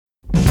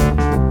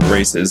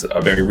race is a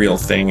very real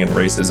thing and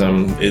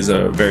racism is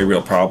a very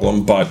real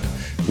problem, but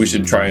we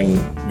should try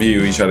and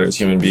view each other as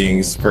human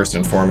beings first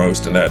and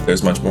foremost, and that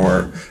there's much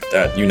more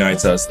that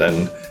unites us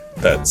than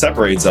that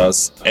separates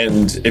us.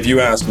 And if you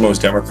ask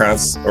most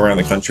Democrats around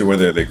the country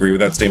whether they agree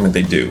with that statement,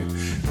 they do.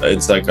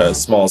 It's like a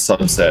small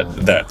subset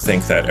that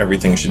think that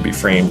everything should be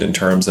framed in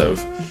terms of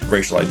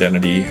racial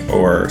identity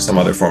or some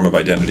other form of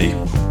identity.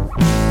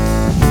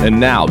 And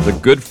now, The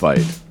Good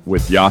Fight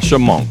with Yascha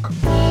Mounk.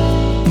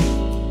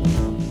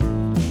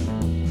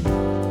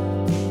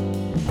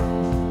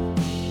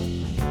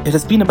 It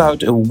has been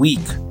about a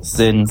week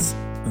since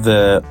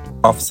the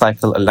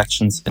off-cycle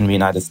elections in the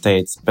United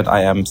States, but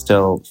I am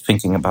still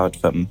thinking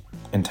about them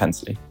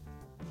intensely.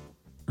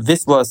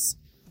 This was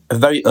a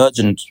very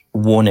urgent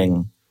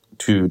warning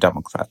to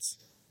Democrats.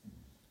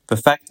 The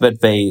fact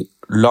that they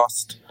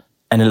lost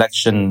an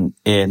election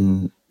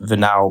in the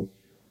now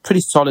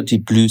pretty solidly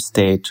blue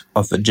state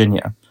of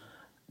Virginia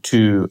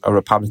to a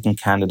Republican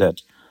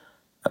candidate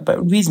by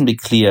a reasonably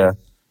clear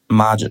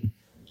margin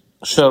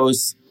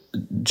shows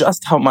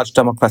just how much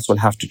Democrats will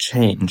have to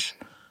change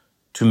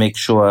to make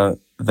sure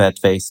that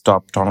they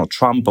stop Donald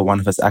Trump or one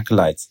of his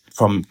acolytes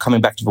from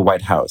coming back to the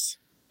White House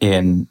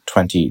in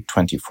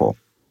 2024.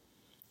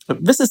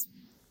 This is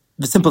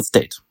the simple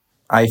state,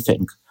 I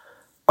think,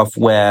 of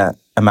where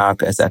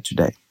America is at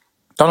today.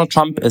 Donald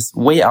Trump is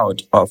way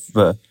out of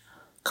the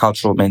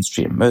cultural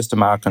mainstream. Most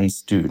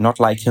Americans do not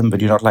like him. They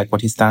do not like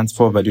what he stands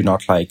for. They do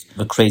not like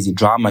the crazy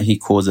drama he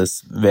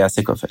causes. They are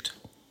sick of it.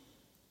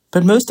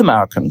 But most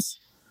Americans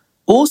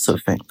also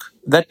think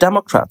that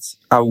Democrats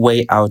are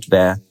way out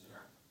there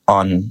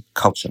on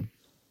culture,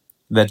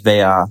 that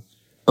they are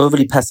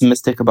overly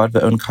pessimistic about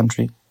their own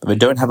country, that they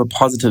don't have a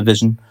positive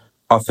vision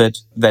of it,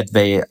 that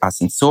they are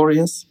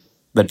censorious,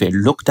 that they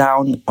look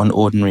down on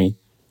ordinary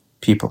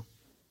people.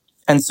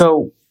 And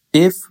so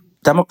if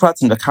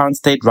Democrats in the current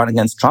state run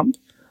against Trump,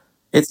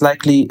 it's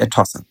likely a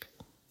toss-up.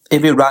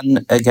 If we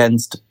run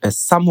against a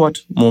somewhat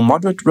more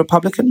moderate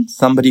Republican,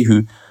 somebody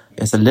who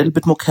is a little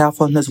bit more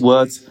careful in his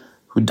words,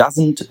 who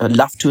doesn't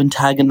love to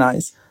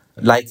antagonize,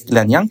 like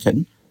Glenn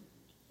Youngkin,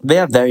 they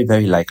are very,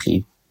 very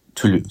likely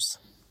to lose.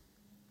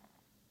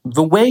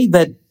 The way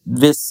that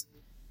this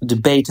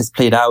debate has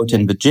played out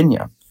in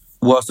Virginia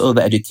was over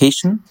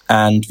education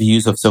and the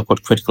use of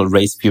so-called critical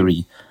race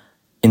theory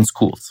in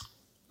schools.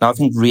 Now, I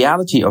think the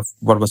reality of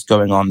what was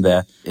going on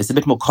there is a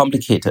bit more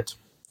complicated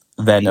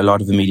than a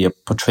lot of the media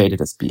portrayed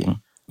it as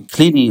being.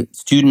 Clearly,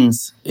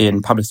 students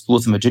in public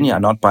schools in Virginia are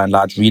not, by and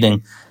large,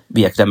 reading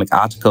the academic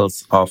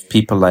articles of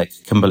people like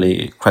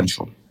Kimberly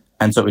Crenshaw.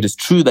 And so it is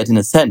true that, in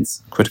a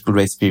sense, critical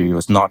race theory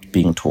was not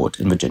being taught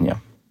in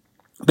Virginia.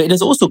 But it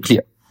is also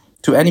clear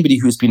to anybody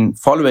who's been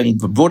following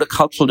the broader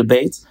cultural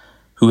debates,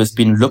 who has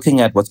been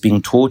looking at what's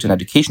being taught in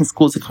education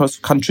schools across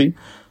the country,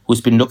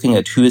 who's been looking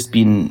at who has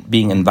been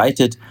being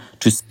invited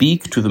to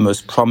speak to the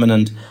most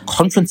prominent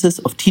conferences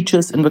of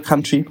teachers in the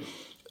country,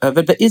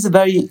 that there is a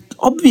very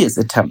obvious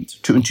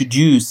attempt to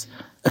introduce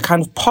a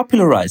kind of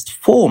popularized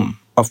form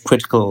of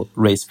critical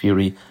race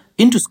theory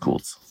into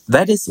schools.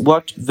 That is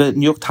what the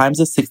New York Times'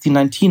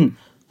 1619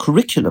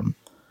 curriculum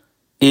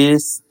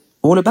is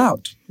all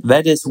about.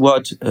 That is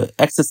what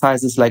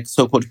exercises like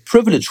so-called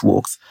privilege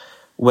walks,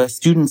 where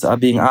students are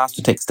being asked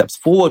to take steps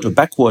forward or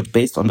backward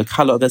based on the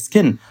color of their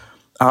skin,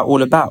 are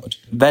all about.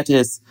 That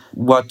is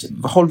what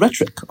the whole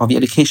rhetoric of the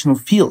educational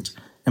field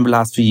in the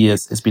last few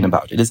years has been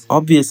about. It is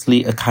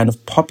obviously a kind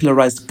of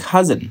popularized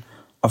cousin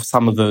of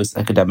some of those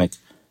academic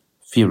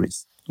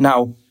theories.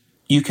 Now,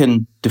 you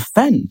can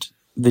defend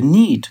the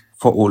need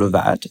for all of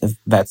that, if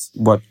that's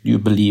what you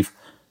believe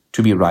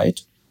to be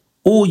right,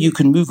 or you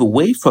can move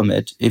away from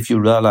it if you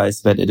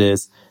realize that it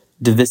is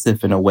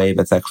divisive in a way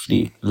that's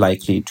actually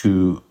likely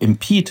to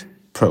impede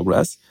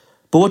progress.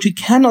 But what you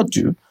cannot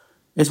do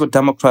is what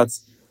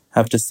Democrats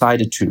have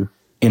decided to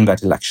in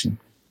that election,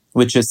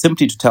 which is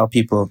simply to tell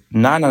people,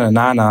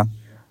 nah,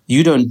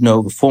 you don't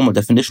know the formal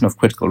definition of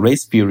critical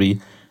race theory.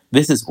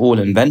 This is all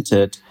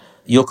invented.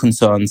 Your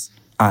concerns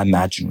are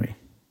imaginary.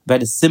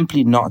 That is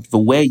simply not the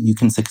way you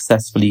can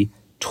successfully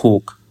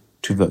talk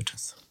to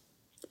voters.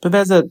 But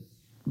there's a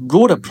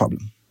broader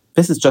problem.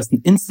 This is just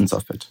an instance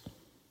of it.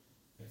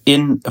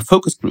 In a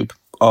focus group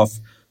of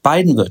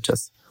Biden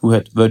voters who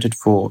had voted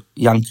for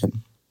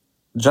Youngkin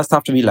just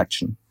after the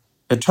election,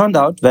 it turned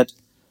out that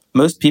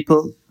most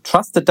people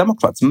trusted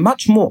Democrats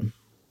much more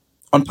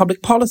on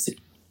public policy,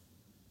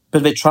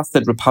 but they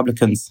trusted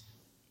Republicans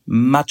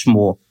much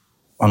more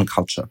on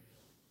culture.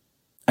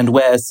 And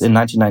whereas in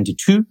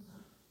 1992,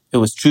 it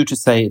was true to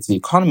say it's the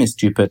economy is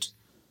stupid,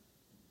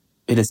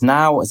 it is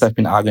now, as I've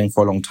been arguing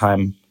for a long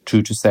time,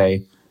 true to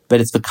say that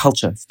it's the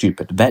culture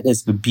stupid. That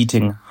is the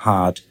beating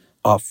heart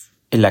of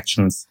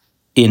elections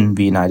in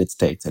the United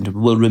States, and it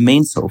will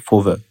remain so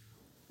for the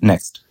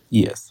next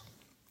years.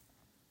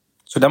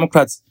 So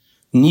Democrats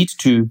need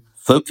to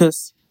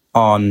focus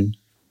on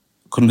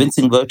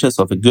convincing voters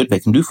of the good they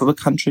can do for the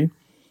country,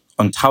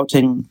 on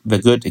touting the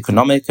good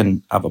economic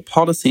and other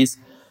policies.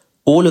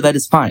 All of that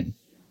is fine.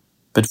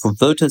 But for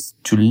voters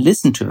to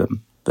listen to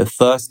them, they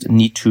first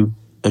need to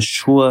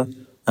assure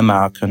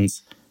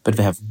Americans that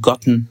they have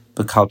gotten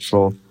the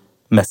cultural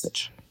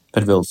message,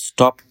 that they'll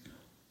stop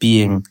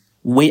being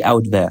way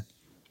out there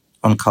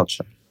on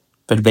culture,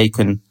 that they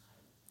can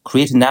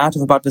create a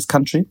narrative about this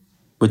country,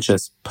 which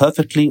is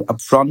perfectly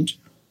upfront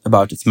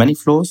about its many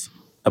flaws,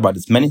 about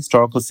its many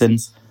historical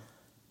sins,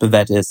 but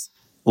that is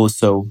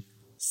also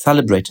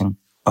celebrating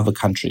of a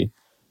country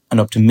and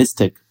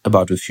optimistic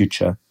about the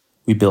future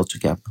we build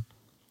together.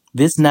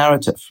 This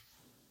narrative,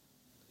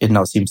 it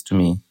now seems to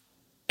me,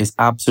 is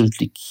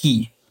absolutely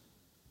key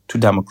to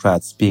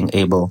Democrats being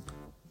able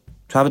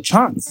to have a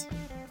chance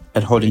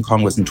at holding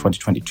Congress in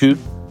 2022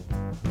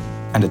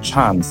 and a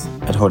chance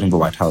at holding the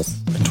White House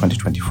in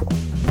 2024.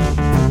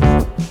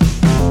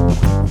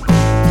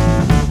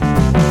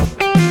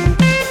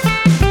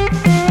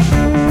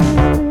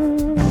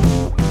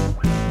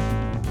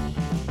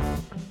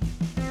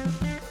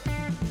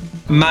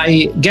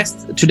 My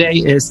guest today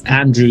is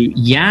Andrew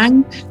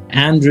Yang.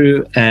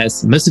 Andrew,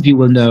 as most of you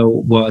will know,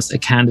 was a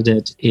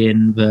candidate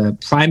in the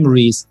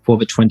primaries for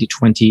the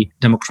 2020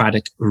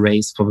 Democratic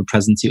race for the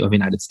presidency of the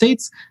United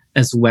States,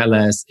 as well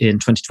as in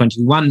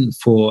 2021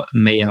 for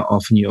mayor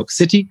of New York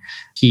City.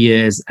 He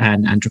is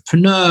an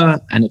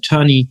entrepreneur, an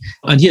attorney,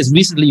 and he has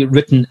recently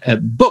written a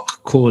book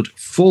called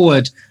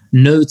Forward: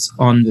 Notes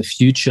on the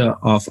Future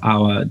of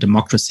Our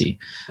Democracy.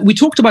 We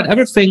talked about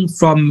everything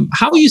from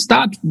how you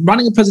start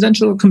running a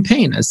presidential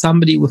campaign as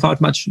somebody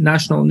without much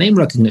national name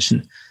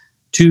recognition,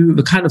 to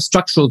the kind of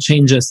structural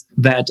changes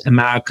that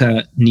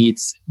America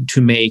needs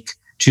to make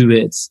to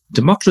its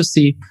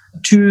democracy,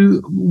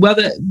 to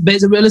whether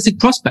there's a realistic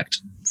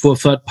prospect for a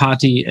third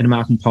party in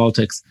American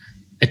politics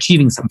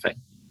achieving something.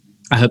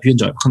 I hope you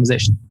enjoy the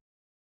conversation.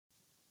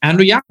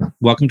 Andrew Yang,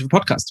 welcome to the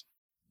podcast.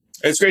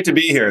 It's great to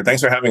be here.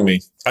 Thanks for having me.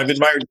 I've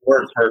admired your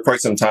work for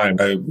quite some time.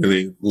 I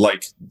really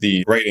like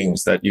the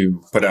ratings that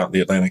you put out in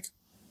The Atlantic.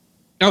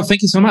 Oh,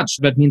 thank you so much.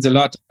 That means a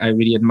lot. I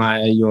really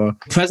admire your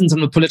presence on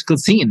the political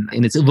scene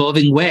in its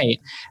evolving way.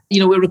 You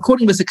know, we're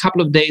recording this a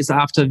couple of days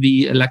after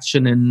the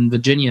election in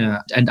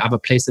Virginia and other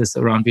places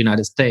around the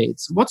United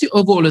States. What's your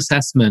overall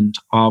assessment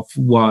of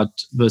what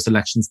those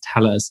elections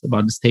tell us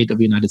about the state of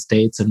the United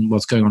States and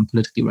what's going on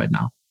politically right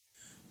now?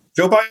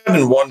 Joe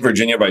Biden won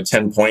Virginia by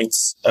 10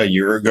 points a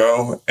year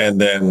ago.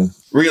 And then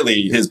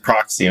really his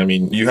proxy, I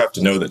mean, you have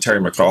to know that Terry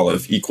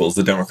McAuliffe equals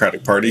the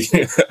Democratic Party.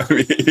 I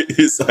mean,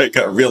 he's like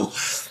a real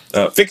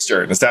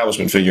fixture, an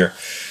establishment figure.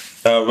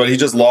 But he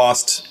just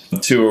lost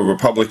to a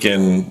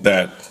Republican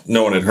that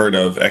no one had heard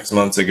of X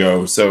months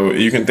ago. So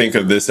you can think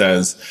of this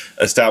as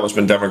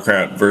establishment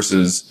Democrat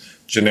versus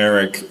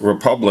generic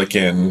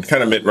Republican,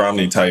 kind of Mitt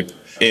Romney-type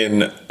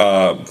in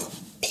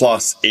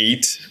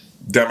 +8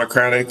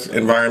 Democratic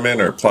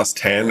environment or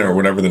 +10 or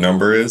whatever the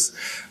number is.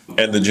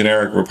 And the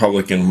generic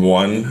Republican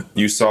won.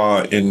 You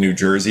saw in New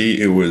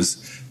Jersey, it was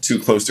too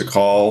close to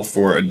call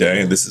for a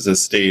day. And this is a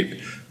state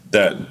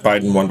that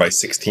Biden won by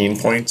 16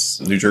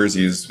 points. New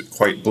Jersey is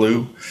quite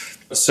blue.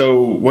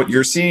 So what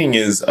you're seeing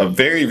is a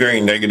very,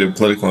 very negative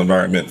political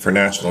environment for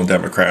national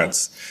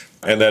Democrats.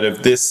 And that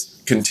if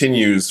this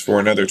continues for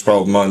another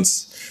 12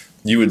 months,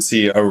 you would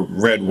see a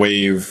red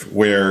wave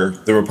where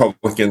the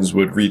Republicans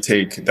would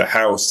retake the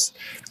House,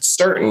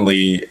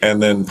 certainly,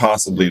 and then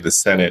possibly the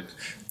Senate.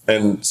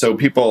 And so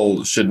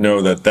people should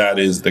know that that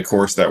is the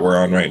course that we're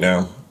on right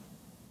now.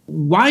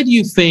 Why do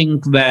you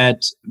think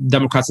that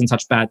Democrats are in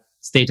such bad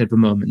state at the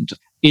moment?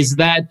 Is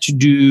that to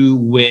do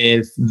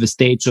with the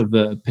stage of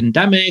the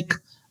pandemic?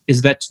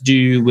 Is that to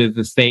do with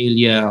the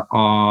failure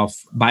of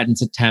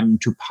Biden's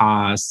attempt to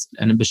pass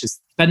an ambitious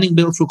spending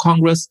bill through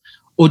Congress?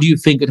 Or do you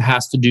think it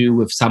has to do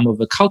with some of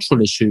the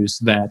cultural issues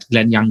that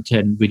Glenn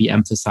Youngkin really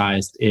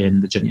emphasized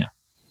in Virginia?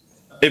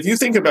 If you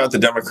think about the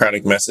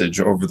Democratic message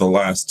over the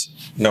last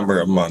number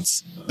of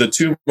months, the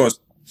two most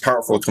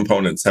powerful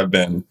components have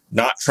been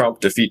not Trump,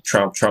 defeat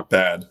Trump, Trump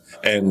bad,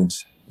 and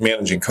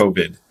managing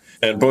COVID.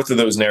 And both of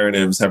those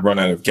narratives have run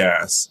out of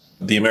gas.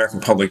 The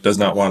American public does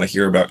not want to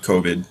hear about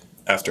COVID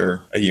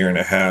after a year and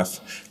a half.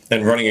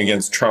 And running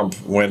against Trump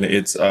when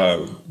it's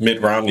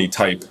Mitt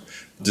Romney-type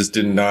just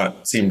did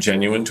not seem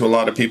genuine to a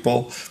lot of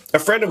people. A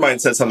friend of mine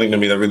said something to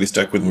me that really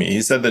stuck with me.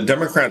 He said the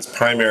Democrats'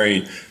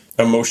 primary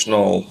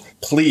emotional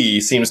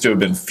plea seems to have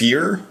been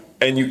fear.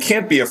 And you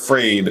can't be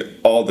afraid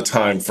all the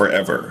time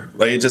forever.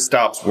 Like, it just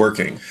stops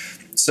working.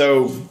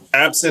 So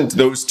absent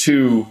those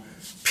two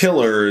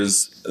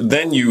pillars,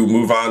 then you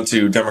move on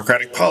to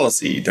democratic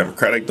policy,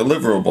 democratic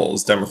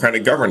deliverables,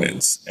 democratic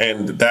governance.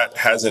 And that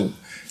hasn't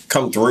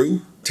come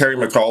through. Terry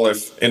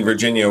McAuliffe in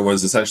Virginia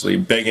was essentially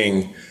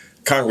begging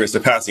Congress to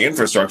pass the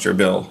infrastructure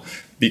bill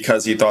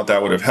because he thought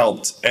that would have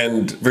helped.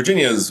 And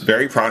Virginia is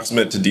very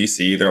proximate to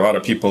D.C. There are a lot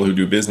of people who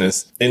do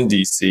business in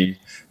D.C.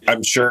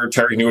 I'm sure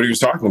Terry knew what he was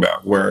talking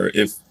about, where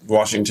if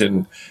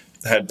Washington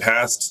had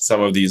passed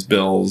some of these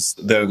bills,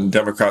 then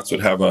Democrats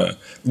would have at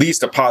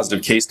least a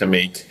positive case to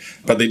make.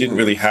 But they didn't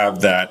really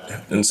have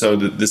that. And so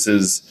this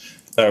is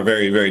a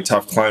very, very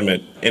tough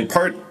climate, in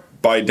part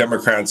by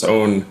Democrats'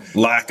 own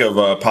lack of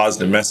a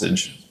positive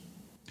message.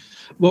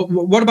 Well,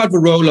 what about the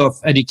role of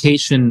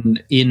education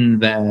in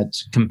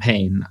that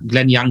campaign?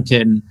 Glenn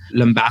Youngkin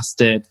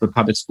lambasted the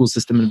public school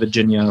system in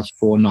Virginia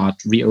for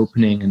not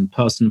reopening in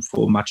person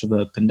for much of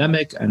the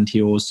pandemic. And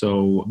he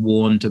also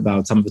warned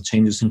about some of the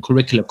changes in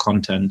curricula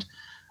content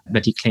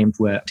that he claimed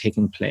were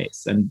taking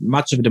place. And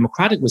much of the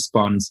Democratic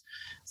response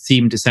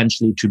seemed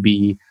essentially to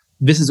be,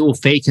 this is all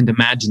fake and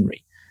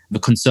imaginary. The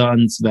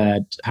concerns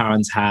that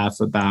parents have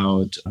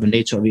about the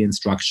nature of the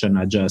instruction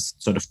are just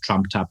sort of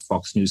trumped up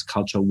Fox News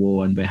culture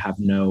war, and they have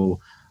no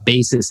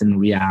basis in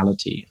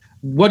reality.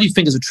 What do you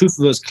think is the truth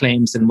of those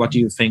claims, and what do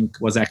you think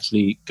was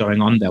actually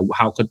going on there?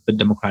 How could the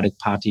Democratic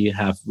Party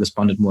have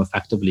responded more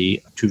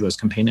effectively to those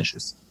campaign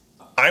issues?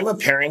 I'm a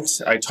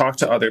parent. I talk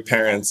to other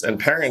parents, and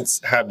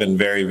parents have been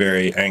very,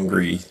 very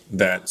angry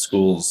that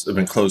schools have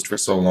been closed for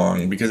so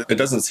long because it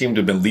doesn't seem to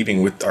have been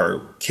leading with our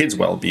kids'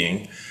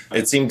 well-being.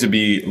 It seemed to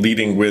be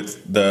leading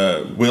with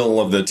the will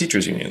of the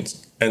teachers'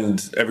 unions.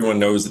 And everyone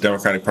knows the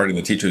Democratic Party and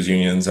the teachers'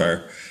 unions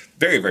are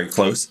very, very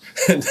close.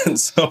 And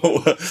so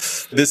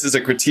this is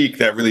a critique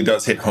that really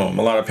does hit home.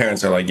 A lot of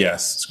parents are like,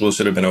 yes, schools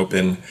should have been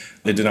open.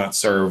 It did not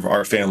serve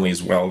our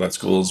families well that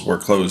schools were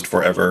closed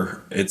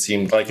forever. It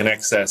seemed like an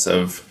excess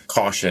of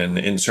caution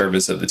in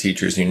service of the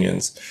teachers'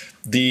 unions.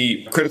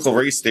 The critical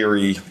race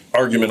theory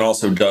argument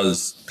also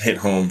does hit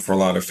home for a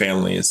lot of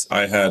families.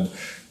 I had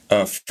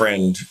a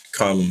friend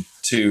come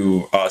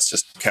to us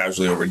just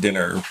casually over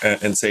dinner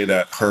and say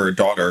that her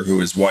daughter, who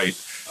is white,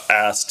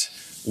 asked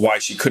why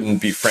she couldn't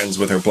be friends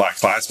with her black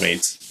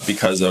classmates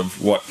because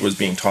of what was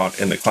being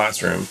taught in the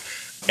classroom.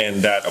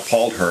 And that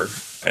appalled her.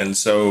 And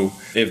so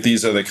if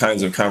these are the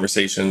kinds of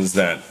conversations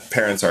that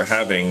parents are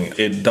having,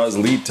 it does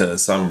lead to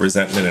some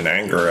resentment and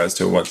anger as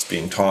to what's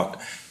being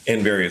taught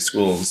in various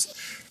schools.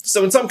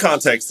 So in some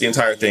context, the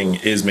entire thing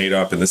is made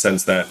up in the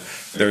sense that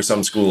there are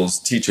some schools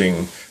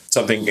teaching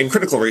something in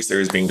critical race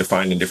theory is being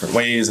defined in different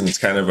ways, and it's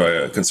kind of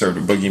a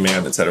conservative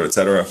boogeyman, et cetera, et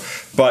cetera.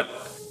 But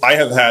I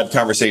have had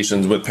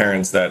conversations with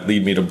parents that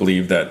lead me to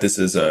believe that this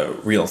is a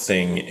real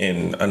thing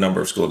in a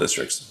number of school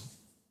districts.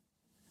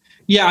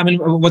 Yeah, I mean,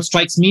 what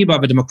strikes me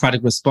about the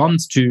Democratic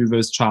response to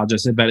those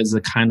charges is that it's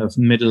a kind of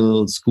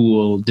middle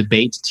school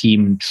debate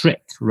team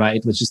trick,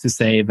 right? Which is to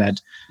say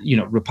that,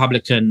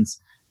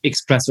 Republicans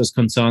express those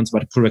concerns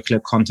about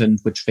curricular content,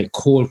 which they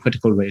call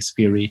critical race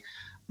theory.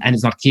 And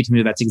it's not clear to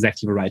me that's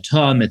exactly the right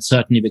term. It's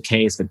certainly the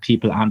case that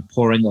people aren't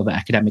poring over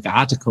academic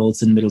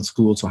articles in middle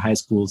schools or high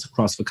schools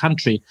across the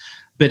country.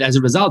 But as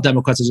a result,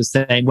 Democrats are just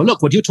saying, well,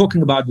 look, what you're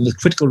talking about with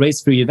critical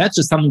race theory, that's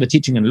just something they're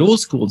teaching in law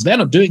schools. They're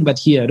not doing that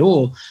here at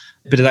all.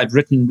 But as I've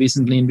written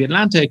recently in The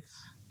Atlantic,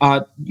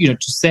 to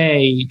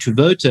say to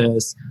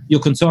voters, your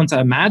concerns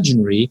are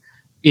imaginary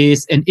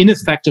is an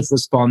ineffective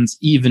response,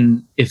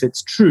 even if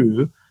it's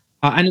true.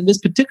 And in this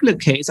particular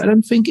case, I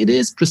don't think it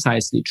is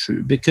precisely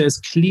true, because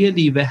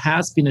clearly there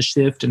has been a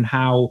shift in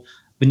how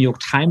the New York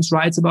Times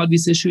writes about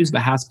these issues.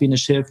 There has been a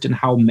shift in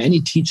how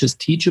many teachers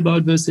teach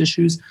about those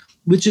issues,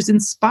 which is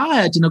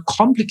inspired in a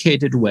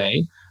complicated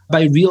way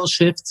by real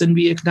shifts in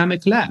the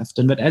academic left.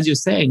 And that, as you're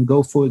saying,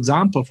 go, for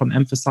example, from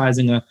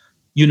emphasizing a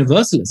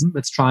universalism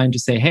that's trying to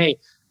say, hey,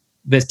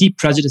 there's deep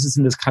prejudices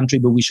in this country,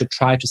 but we should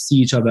try to see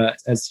each other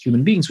as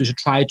human beings. We should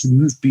try to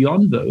move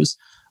beyond those,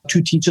 to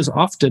teachers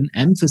often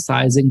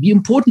emphasizing the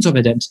importance of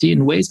identity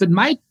in ways that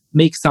might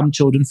make some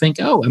children think,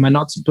 oh, am I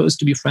not supposed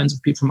to be friends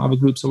with people from other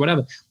groups or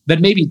whatever? That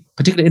may be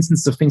particular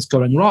instances of things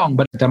going wrong,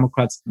 but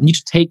Democrats need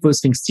to take those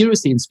things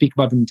seriously and speak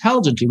about them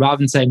intelligently, rather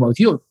than saying, well, if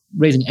you're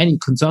raising any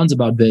concerns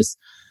about this,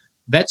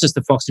 that's just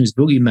the Fox News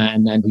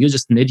boogeyman, and you're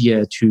just an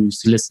idiot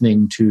who's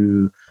listening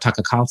to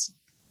Tucker Carlson.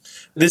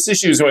 This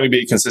issue is going to be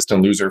a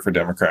consistent loser for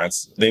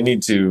Democrats. They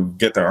need to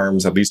get their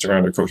arms at least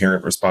around a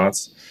coherent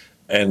response.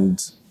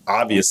 And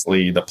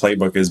obviously, the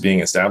playbook is being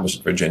established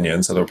in Virginia,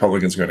 and so the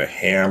Republicans are going to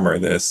hammer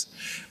this.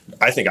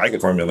 I think I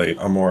could formulate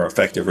a more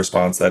effective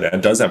response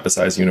that does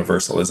emphasize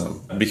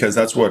universalism, because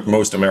that's what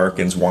most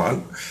Americans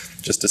want.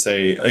 Just to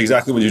say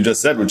exactly what you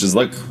just said, which is,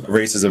 look,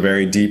 race is a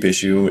very deep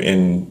issue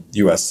in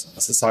U.S.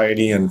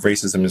 society, and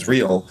racism is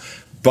real,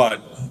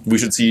 but we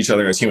should see each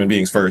other as human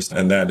beings first,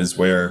 and that is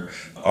where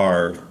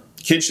our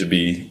kids should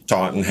be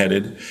taught and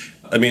headed.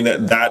 I mean,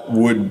 that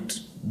would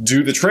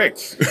do the trick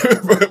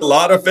for a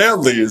lot of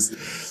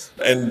families.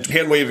 And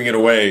hand-waving it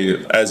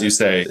away, as you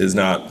say, is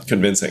not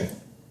convincing.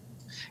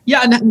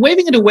 Yeah, and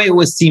waving it away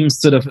always seems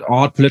sort of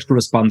odd political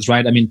response,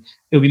 right? I mean,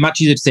 it would be much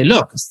easier to say,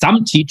 look,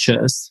 some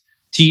teachers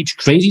teach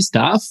crazy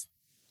stuff.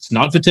 It's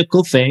not the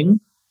typical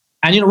thing.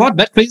 And you know what?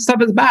 That crazy stuff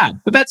is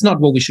bad. But that's not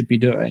what we should be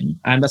doing.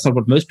 And that's not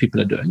what most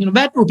people are doing.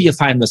 That would be a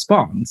fine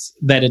response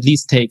that at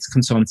least takes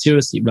concern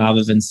seriously,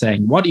 rather than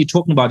saying, what are you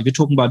talking about? If you're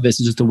talking about this,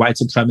 it's just a white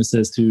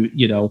supremacist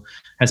who,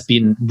 has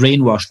been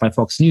brainwashed by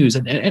Fox News.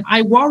 And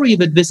I worry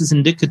that this is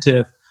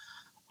indicative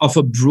of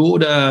a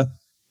broader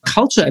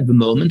culture at the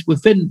moment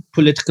within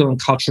political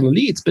and cultural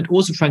elites, but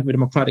also frankly the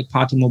Democratic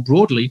Party more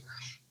broadly,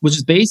 which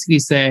is basically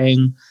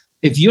saying,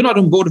 if you're not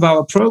on board with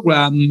our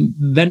program,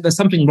 then there's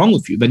something wrong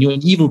with you. Then you're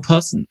an evil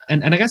person.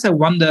 And I guess I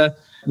wonder,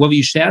 whether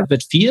you share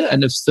that fear,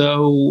 and if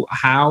so,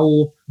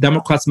 how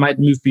Democrats might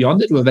move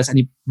beyond it, or if there's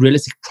any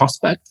realistic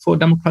prospect for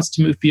Democrats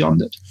to move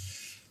beyond it?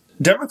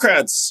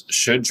 Democrats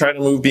should try to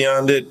move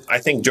beyond it. I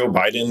think Joe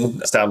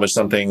Biden established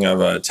something of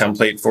a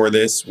template for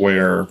this,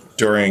 where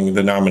during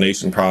the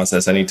nomination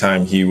process,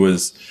 anytime he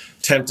was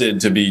tempted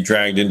to be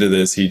dragged into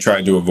this, he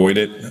tried to avoid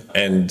it.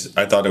 And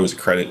I thought it was a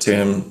credit to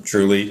him,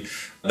 truly.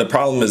 The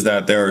problem is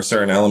that there are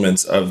certain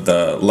elements of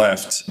the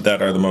left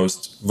that are the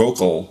most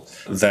vocal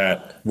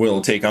that will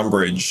take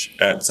umbrage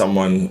at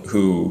someone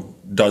who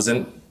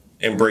doesn't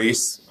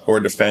embrace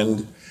or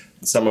defend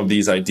some of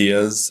these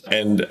ideas.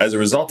 And as a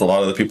result, a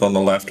lot of the people on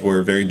the left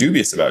were very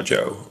dubious about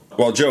Joe.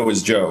 Well, Joe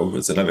is Joe.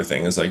 It's another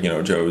thing. It's like,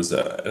 Joe is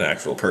an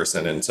actual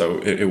person. And so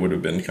it would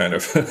have been kind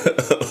of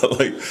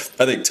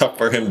I think tough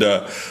for him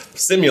to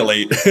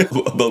simulate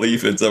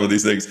belief in some of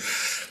these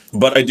things.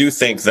 But I do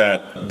think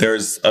that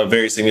there's a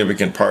very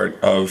significant part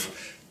of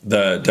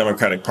the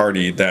Democratic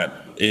Party that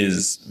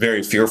is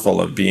very fearful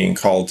of being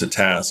called to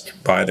task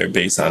by their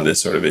base on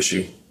this sort of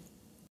issue.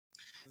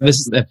 This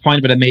is a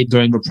point that I made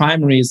during the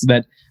primaries,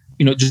 that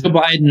Joe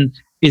Biden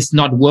is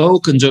not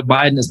woke and Joe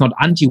Biden is not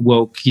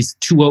anti-woke. He's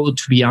too old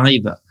to be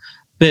either.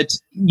 But,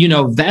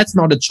 that's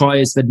not a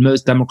choice that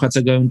most Democrats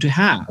are going to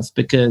have,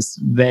 because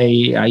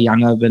they are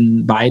younger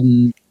than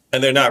Biden.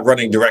 And they're not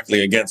running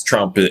directly against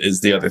Trump is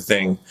the other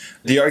thing.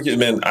 The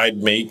argument I'd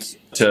make,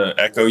 to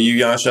echo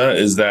you, Yascha,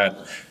 is that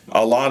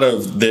a lot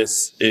of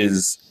this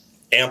is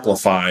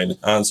amplified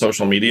on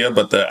social media,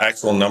 but the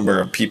actual number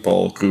of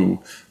people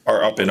who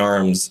are up in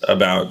arms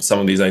about some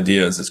of these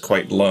ideas is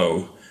quite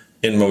low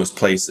in most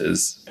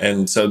places.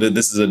 And so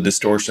this is a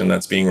distortion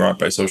that's being wrought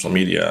by social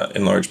media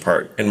in large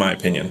part, in my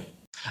opinion.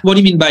 What do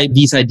you mean by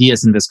these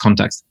ideas in this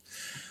context?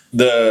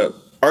 The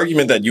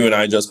argument that you and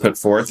I just put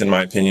forth, in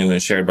my opinion,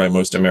 is shared by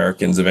most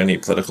Americans of any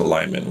political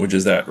alignment, which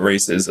is that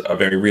race is a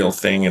very real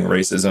thing and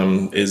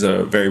racism is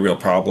a very real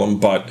problem,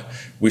 but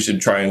we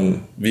should try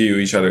and view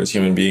each other as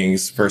human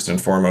beings first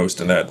and foremost,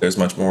 and that there's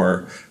much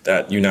more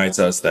that unites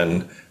us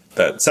than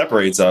that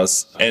separates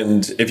us.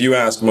 And if you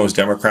ask most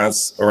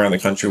Democrats around the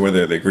country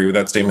whether they agree with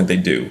that statement, they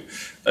do.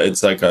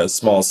 It's like a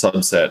small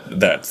subset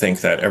that think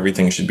that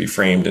everything should be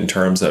framed in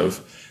terms of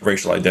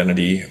racial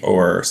identity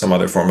or some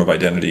other form of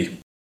identity.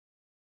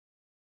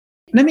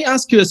 Let me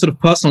ask you a sort of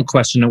personal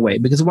question away,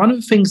 because one of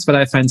the things that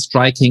I find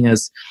striking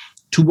is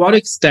to what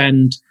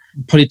extent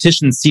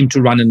politicians seem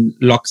to run in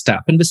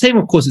lockstep. And the same,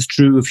 of course, is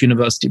true of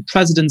university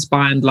presidents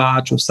by and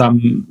large, with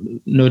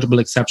some notable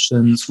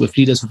exceptions, with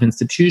leaders of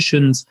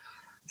institutions.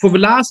 For the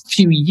last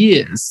few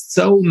years,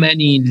 so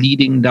many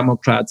leading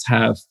Democrats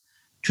have,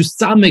 to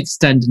some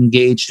extent,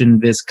 engaged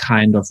in this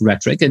kind of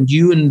rhetoric. And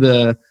you, in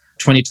the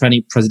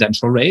 2020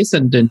 presidential race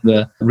and in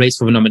the race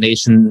for the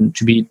nomination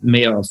to be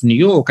mayor of New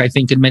York, I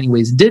think in many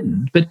ways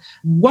didn't. But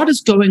what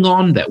is going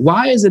on there?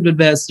 Why is it that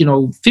there's,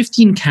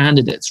 15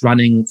 candidates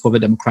running for the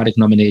Democratic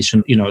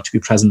nomination, to be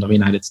president of the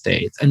United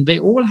States? And they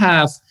all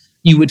have,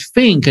 you would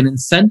think, an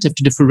incentive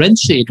to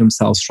differentiate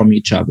themselves from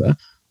each other.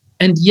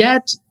 And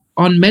yet,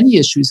 on many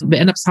issues, they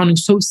end up sounding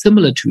so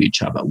similar to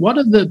each other. What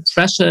are the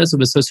pressures or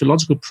the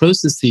sociological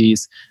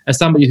processes, as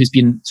somebody who's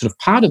been sort of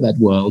part of that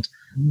world,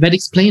 that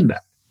explain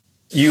that?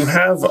 You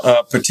have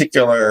a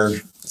particular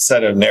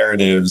set of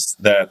narratives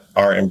that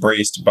are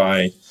embraced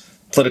by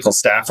political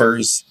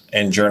staffers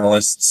and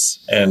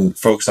journalists and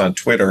folks on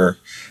Twitter.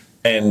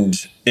 And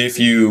if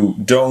you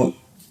don't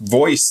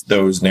voice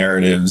those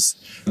narratives,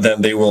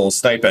 then they will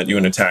snipe at you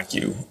and attack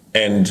you.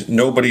 And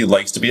nobody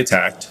likes to be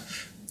attacked.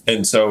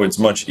 And so it's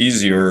much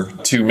easier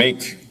to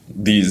make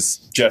these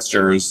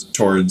gestures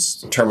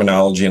towards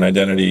terminology and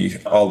identity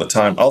all the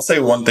time. I'll say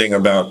one thing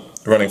about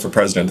running for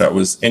president that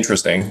was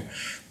interesting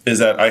is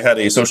that I had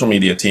a social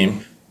media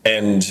team,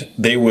 and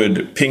they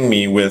would ping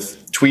me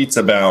with tweets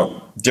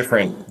about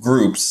different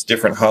groups,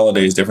 different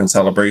holidays, different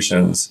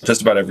celebrations,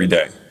 just about every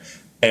day.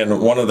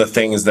 And one of the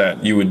things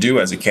that you would do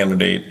as a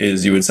candidate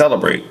is you would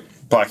celebrate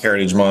Black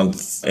Heritage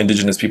Month,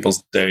 Indigenous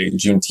Peoples Day,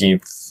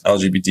 Juneteenth,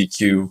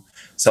 LGBTQ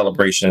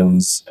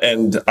celebrations.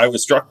 And I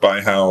was struck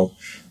by how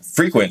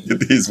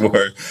frequent these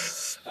were.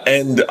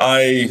 And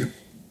I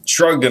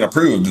shrugged and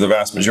approved the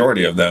vast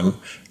majority of them.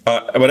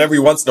 But every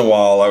once in a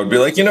while, I would be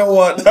like, you know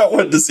what? That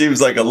one just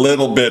seems like a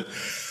little bit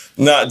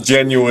not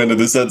genuine in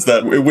the sense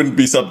that it wouldn't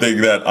be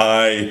something that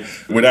I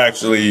would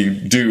actually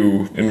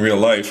do in real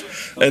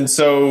life. And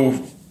so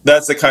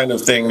that's the kind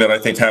of thing that I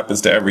think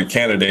happens to every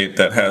candidate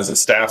that has a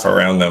staff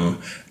around them.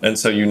 And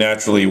so you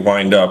naturally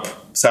wind up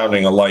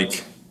sounding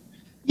alike.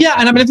 Yeah,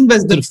 and I think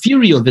there's the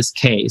fury of this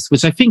case,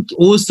 which I think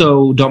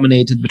also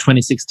dominated the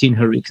 2016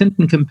 Hillary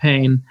Clinton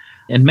campaign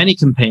and many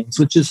campaigns,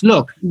 which is,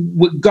 look,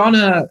 we're going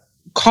to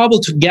cobble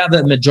together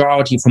a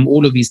majority from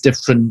all of these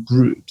different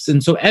groups.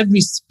 And so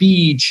every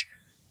speech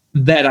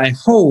that I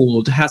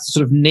hold has to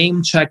sort of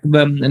name check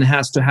them and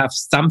has to have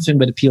something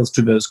that appeals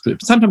to those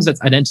groups. Sometimes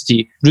that's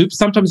identity groups.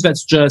 Sometimes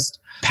that's just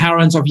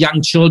parents of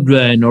young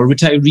children or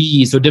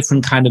retirees or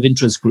different kind of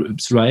interest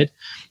groups, right?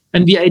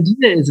 And the idea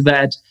is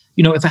that,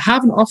 if I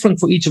have an offering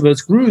for each of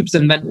those groups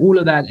and then all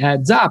of that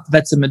adds up,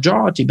 that's a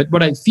majority. But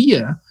what I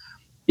fear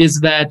is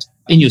that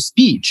in your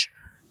speech,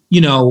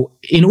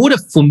 in order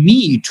for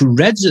me to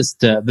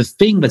register the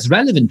thing that's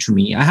relevant to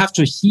me, I have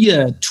to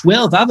hear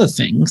 12 other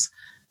things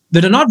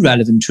that are not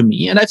relevant to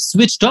me. And I've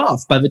switched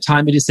off by the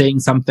time it is saying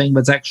something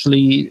that's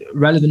actually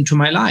relevant to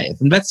my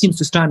life. And that seems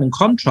to stand in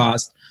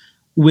contrast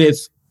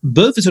with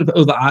both the sort of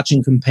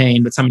overarching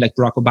campaign that somebody like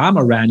Barack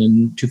Obama ran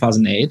in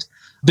 2008,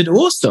 but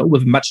also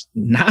with a much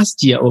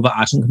nastier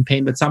overarching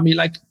campaign that somebody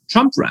like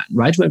Trump ran,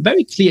 right? With a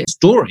very clear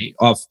story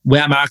of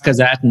where America's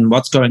at and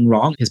what's going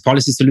wrong. His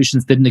policy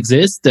solutions didn't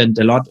exist and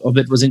a lot of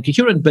it was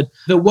incoherent, but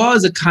there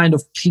was a kind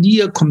of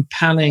clear,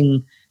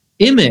 compelling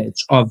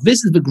image of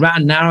this is the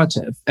grand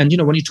narrative. And,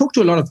 when you talk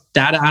to a lot of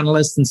data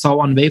analysts and so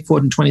on, they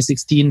thought in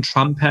 2016,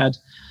 Trump had,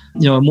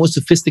 a more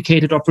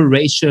sophisticated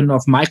operation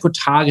of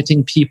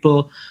micro-targeting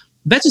people.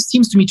 That just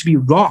seems to me to be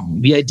wrong.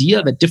 The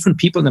idea that different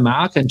people in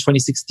America in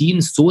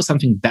 2016 saw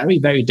something very,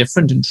 very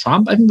different in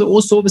Trump, I think they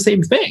all saw the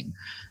same thing.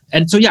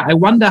 And so, I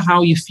wonder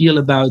how you feel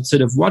about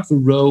sort of what the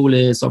role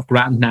is of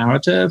grand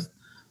narrative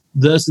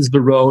versus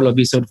the role of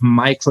these sort of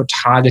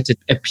micro-targeted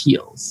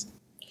appeals.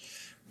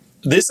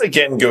 This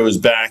again goes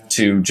back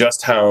to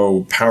just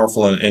how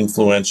powerful and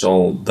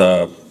influential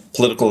the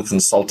political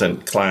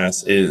consultant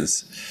class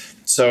is.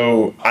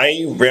 So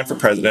I ran for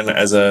president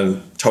as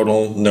a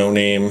total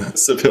no-name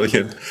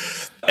civilian.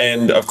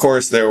 And of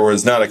course, there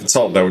was not a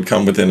consultant that would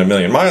come within a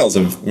million miles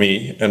of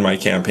me and my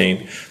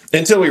campaign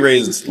until we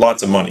raised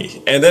lots of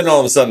money. And then all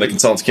of a sudden, the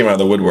consultants came out of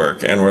the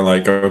woodwork and were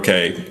like,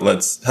 okay,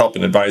 let's help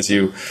and advise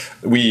you.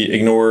 We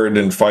ignored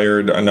and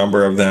fired a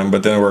number of them,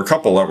 but then there were a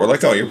couple that were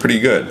like, oh, you're pretty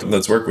good.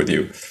 Let's work with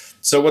you.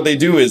 So what they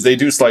do is they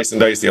do slice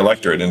and dice the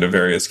electorate into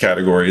various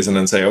categories and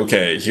then say,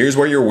 okay, here's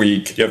where you're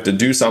weak. You have to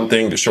do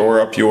something to shore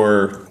up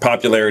your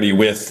popularity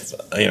with,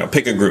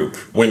 pick a group,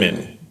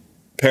 women,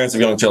 parents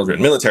of young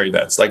children, military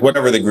vets, like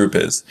whatever the group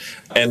is.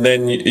 And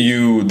then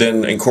you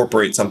then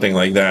incorporate something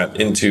like that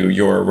into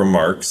your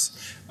remarks.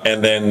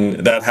 And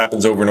then that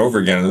happens over and over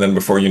again. And then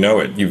before you know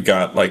it, you've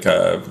got like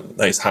a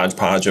nice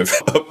hodgepodge of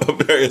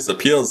various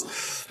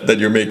appeals that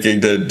you're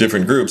making to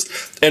different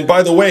groups. And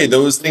by the way,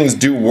 those things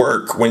do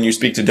work when you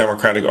speak to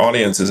Democratic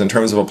audiences in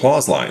terms of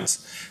applause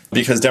lines,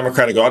 because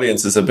Democratic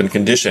audiences have been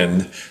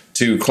conditioned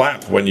to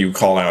clap when you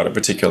call out a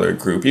particular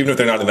group, even if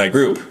they're not in that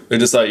group. They're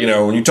just like,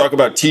 when you talk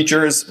about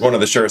teachers, one of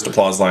the surest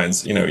applause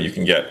lines, you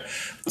can get.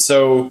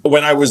 So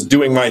when I was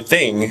doing my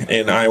thing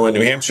in Iowa and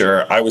New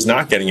Hampshire, I was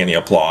not getting any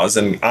applause.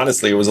 And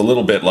honestly, it was a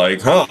little bit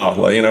like, what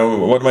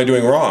am I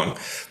doing wrong?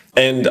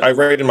 And I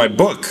write in my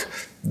book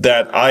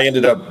that I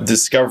ended up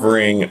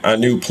discovering a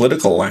new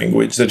political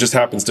language that just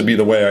happens to be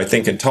the way I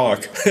think and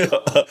talk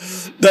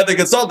that the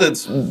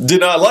consultants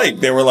did not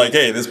like. They were like,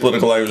 hey, this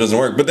political language doesn't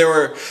work. But there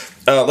were,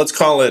 let's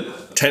call it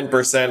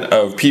 10%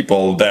 of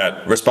people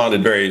that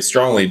responded very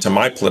strongly to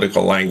my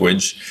political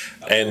language.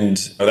 And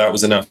that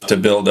was enough to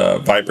build a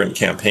vibrant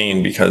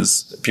campaign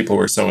because people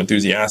were so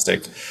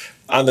enthusiastic.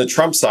 On the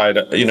Trump side,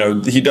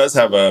 he does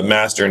have a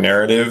master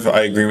narrative.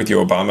 I agree with you.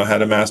 Obama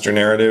had a master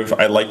narrative.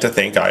 I like to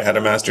think I had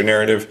a master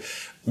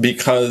narrative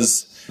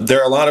because there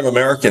are a lot of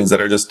Americans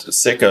that are just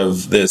sick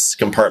of this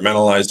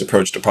compartmentalized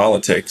approach to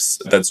politics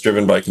that's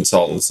driven by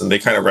consultants, and they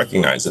kind of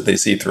recognize it. They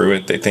see through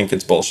it. They think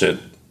it's bullshit.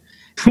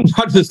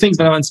 One of the things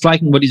that I find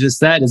striking what you just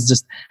said is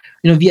just,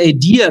 the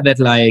idea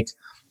that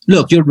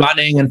look, you're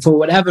running and for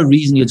whatever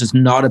reason, you're just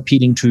not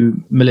appealing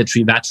to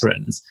military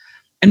veterans.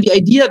 And the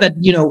idea that,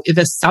 if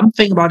there's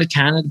something about a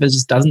candidate that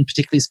just doesn't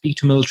particularly speak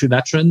to military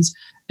veterans,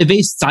 if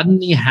they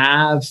suddenly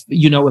have,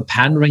 a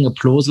pandering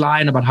applause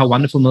line about how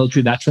wonderful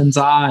military veterans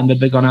are and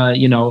that they're going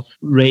to,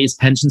 raise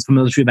pensions for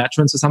military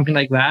veterans or something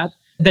like that,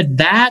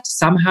 that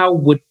somehow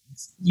would,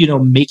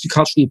 make you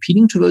culturally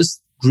appealing to those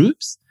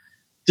groups,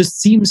 just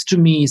seems to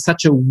me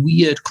such a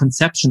weird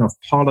conception of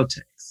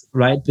politics,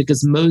 right?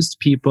 Because most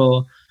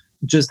people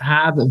just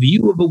have a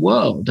view of the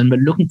world and they're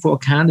looking for a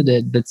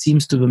candidate that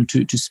seems to them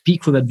to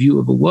speak for that view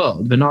of the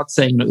world. They're not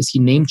saying, is he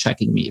name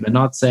checking me? They're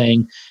not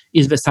saying,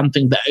 is there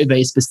something very,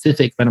 very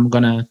specific that I'm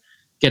going to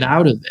get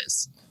out of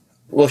this?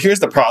 Well, here's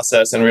the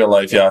process in real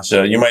life,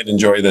 Yascha. You might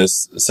enjoy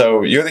this.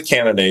 So you're the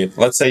candidate.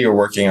 Let's say you're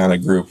working on a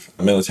group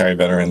of military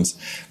veterans.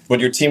 What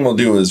your team will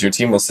do is your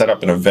team will set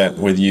up an event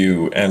with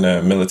you and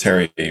a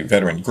military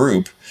veteran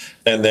group.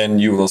 And then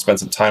you will spend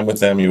some time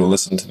with them. You will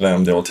listen to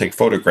them. They will take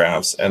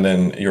photographs. And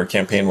then your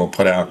campaign will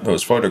put out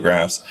those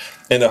photographs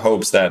in the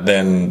hopes that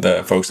then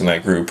the folks in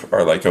that group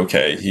are like,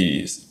 okay,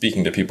 he's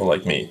speaking to people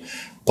like me.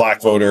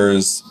 Black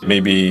voters,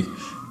 maybe,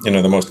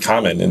 the most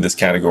common in this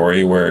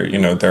category where,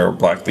 there are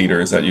Black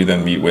leaders that you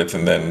then meet with.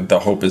 And then the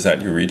hope is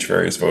that you reach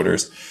various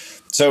voters.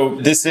 So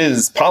this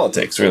is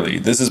politics, really.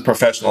 This is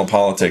professional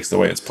politics, the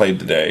way it's played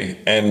today.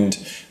 And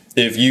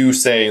if you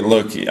say,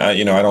 look,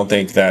 I don't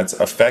think that's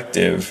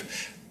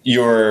effective,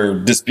 you're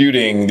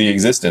disputing the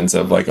existence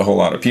of a whole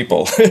lot of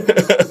people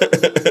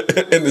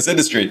in this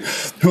industry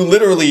who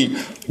literally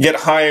get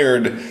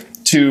hired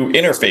to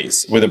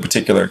interface with a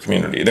particular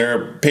community. There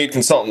are paid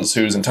consultants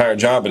whose entire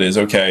job it is,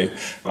 okay,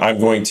 I'm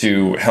going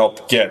to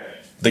help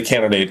get the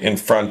candidate in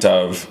front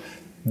of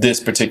this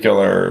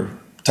particular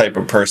type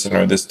of person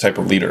or this type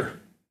of leader.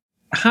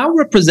 how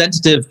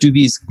representative do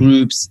these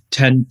groups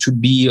tend to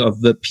be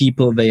of the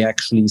people they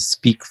actually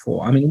speak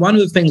for? I mean, one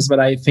of the things that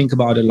I think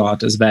about a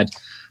lot is that,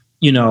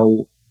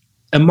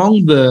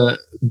 among the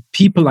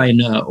people I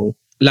know,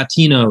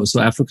 Latinos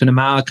or African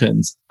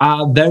Americans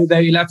are very,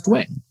 very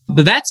left-wing.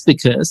 But that's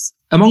because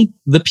among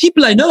the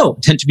people I know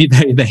tend to be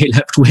very, very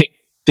left-wing,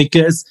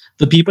 because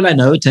the people I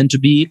know tend to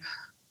be,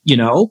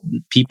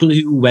 people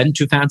who went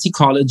to fancy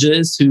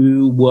colleges,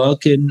 who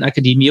work in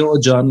academia or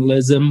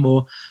journalism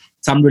or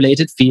some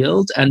related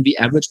field, and the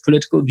average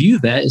political view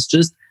there is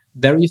just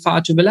very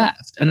far to the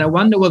left. And I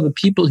wonder whether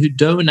people who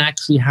don't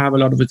actually have a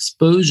lot of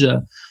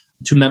exposure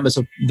to members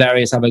of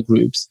various other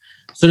groups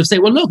sort of say,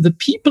 well, look, the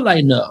people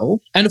I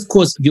know, and of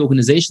course the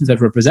organizations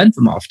that represent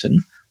them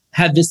often,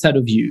 have this set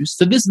of views.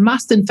 So this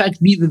must in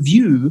fact be the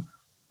view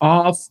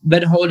of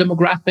that whole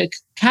demographic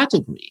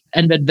category,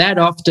 and that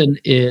often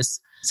is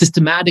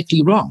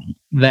systematically wrong,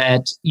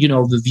 that,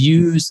 the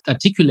views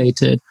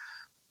articulated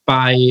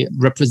by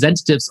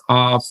representatives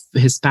of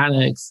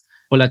Hispanics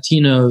or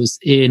Latinos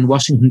in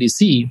Washington,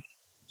 D.C.,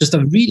 just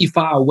are really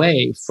far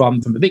away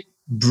from the big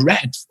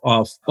breadth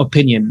of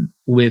opinion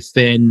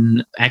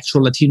within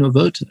actual Latino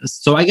voters.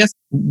 So I guess,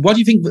 what do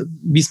you think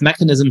these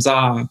mechanisms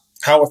are?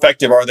 How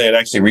effective are they at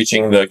actually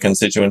reaching the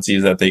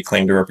constituencies that they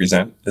claim to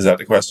represent? Is that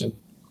the question?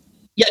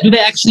 Yeah, do they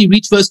actually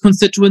reach those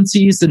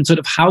constituencies? And sort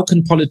of how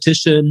can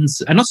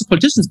politicians, and not just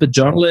politicians, but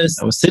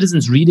journalists or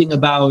citizens reading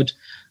about,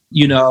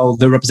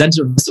 the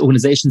representative of this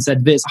organization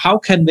said this, how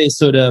can they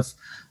sort of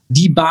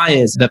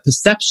de-bias the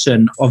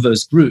perception of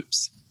those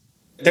groups?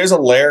 There's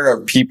a layer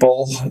of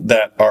people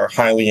that are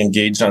highly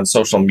engaged on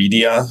social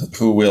media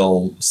who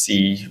will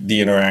see the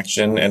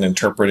interaction and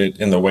interpret it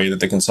in the way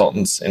that the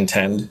consultants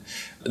intend.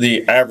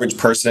 The average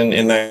person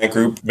in that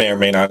group may or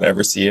may not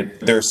ever see it.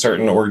 There are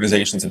certain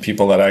organizations and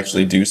people that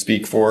actually do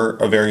speak for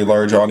a very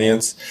large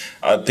audience.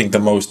 I think the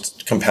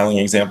most compelling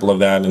example of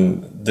that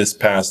in this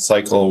past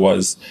cycle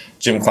was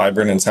Jim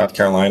Clyburn in South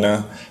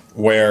Carolina,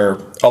 where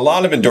a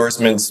lot of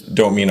endorsements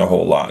don't mean a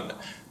whole lot,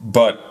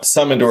 but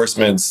some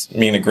endorsements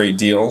mean a great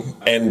deal.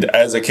 And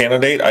as a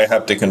candidate, I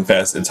have to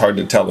confess, it's hard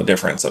to tell the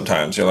difference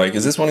sometimes. You're like,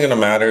 is this one going to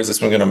matter? Is this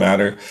one going to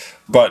matter?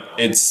 But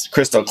it's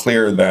crystal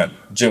clear that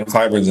Jim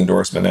Clyburn's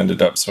endorsement ended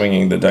up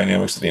swinging the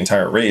dynamics of the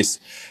entire race.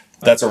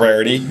 That's a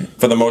rarity.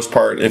 For the most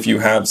part, if you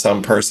have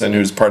some person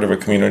who's part of a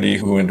community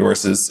who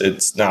endorses,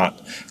 it's not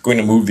going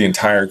to move the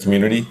entire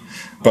community.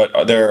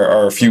 But there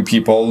are a few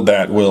people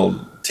that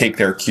will take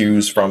their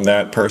cues from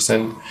that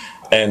person,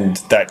 and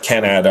that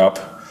can add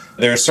up.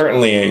 There's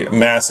certainly a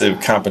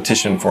massive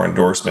competition for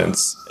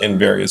endorsements in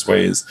various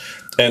ways.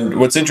 And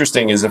what's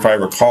interesting is, if I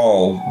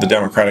recall the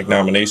Democratic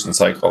nomination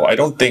cycle, I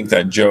don't think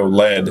that Joe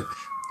led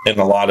in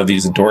a lot of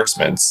these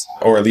endorsements,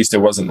 or at least it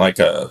wasn't like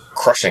a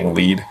crushing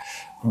lead,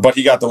 but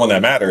he got the one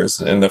that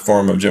matters in the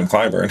form of Jim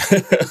Clyburn.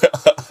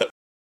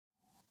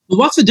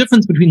 What's the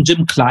difference between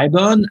Jim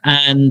Clyburn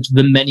and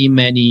the many,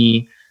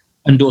 many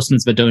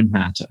endorsements that don't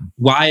matter?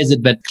 Why is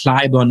it that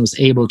Clyburn was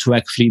able to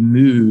actually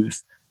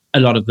move a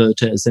lot of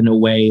voters in a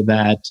way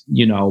that,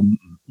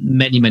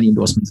 many, many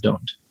endorsements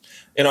don't?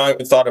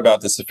 I've thought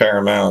about this a fair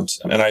amount,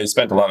 and I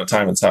spent a lot of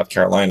time in South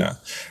Carolina.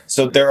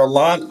 So there are a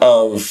lot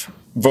of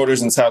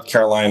voters in South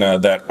Carolina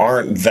that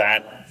aren't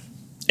that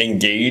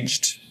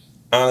engaged.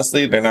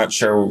 Honestly, they're not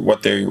sure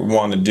what they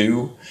want to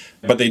do,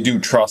 but they do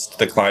trust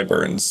the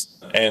Clyburns.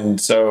 And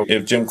so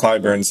if Jim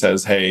Clyburn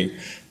says, hey,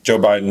 Joe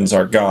Biden's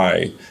our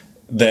guy,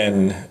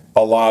 then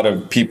a lot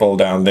of people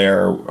down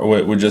there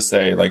would just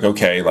say, like,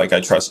 okay, like, I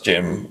trust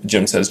Jim.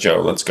 Jim says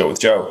Joe, let's go with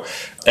Joe.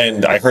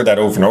 And I heard that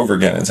over and over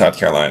again in South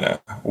Carolina,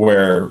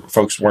 where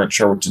folks weren't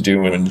sure what to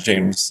do. And when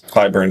James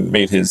Clyburn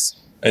made his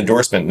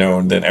endorsement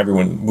known, then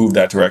everyone moved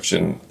that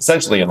direction,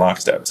 essentially in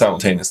lockstep,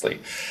 simultaneously.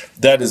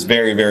 That is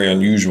very, very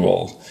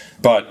unusual.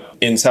 But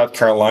in South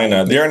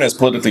Carolina, they aren't as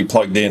politically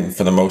plugged in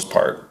for the most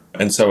part.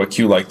 And so a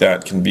cue like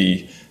that can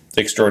be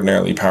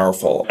extraordinarily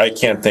powerful. I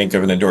can't think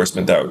of an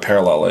endorsement that would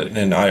parallel it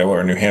in Iowa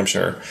or New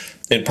Hampshire,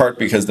 in part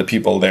because the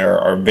people there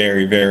are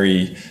very,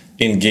 very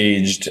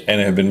engaged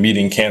and have been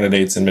meeting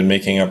candidates and been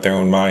making up their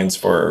own minds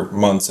for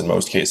months in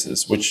most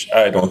cases, which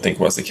I don't think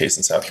was the case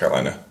in South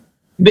Carolina.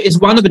 But is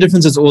one of the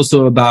differences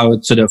also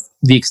about sort of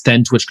the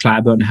extent to which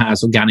Clyburn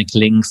has organic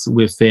links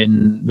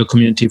within the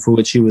community for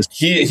which he was?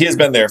 He has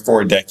been there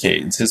for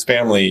decades. His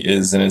family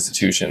is an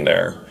institution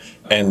there,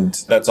 and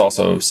that's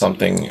also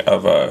something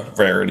of a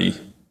rarity.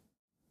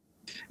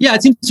 Yeah,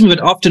 it seems to me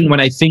that often when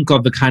I think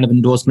of the kind of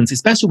endorsements,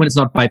 especially when it's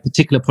not by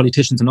particular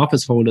politicians and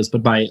office holders,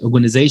 but by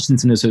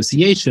organizations and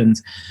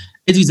associations,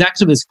 it's these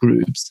activist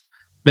groups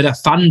that are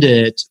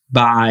funded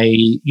by,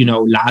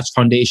 large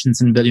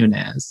foundations and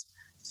billionaires,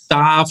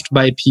 staffed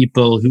by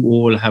people who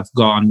all have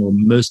gone or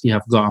mostly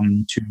have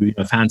gone to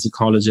fancy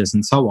colleges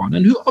and so on,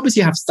 and who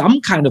obviously have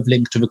some kind of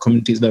link to the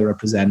communities they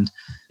represent,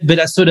 but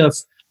are sort of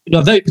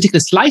a very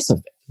particular slice of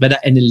it, that are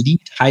an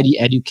elite, highly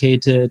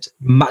educated,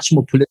 much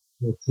more political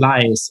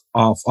slice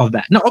of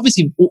that. Now,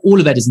 obviously, all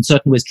of that is in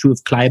certain ways true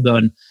of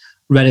Clyburn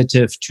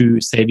relative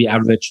to, say, the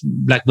average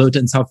Black voter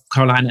in South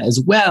Carolina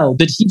as well,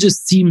 but he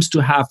just seems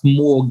to have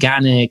more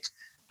organic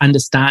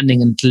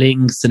understanding and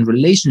links and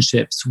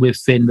relationships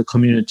within the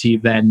community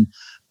than,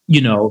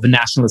 the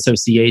National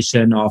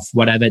Association of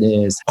whatever it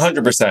is.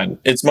 100%.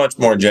 It's much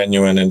more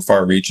genuine and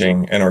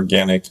far-reaching and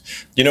organic.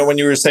 When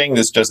you were saying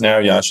this just now,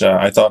 Yascha,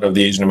 I thought of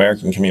the Asian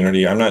American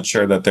community. I'm not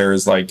sure that there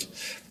is a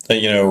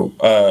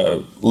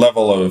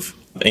level of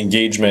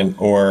engagement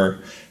or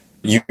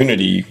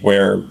unity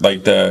where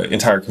the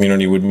entire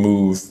community would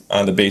move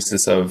on the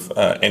basis of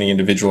any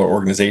individual or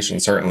organization,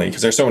 certainly,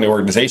 because there's so many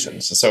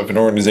organizations. So if an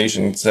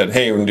organization said,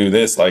 hey, we're going to do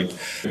this,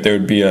 there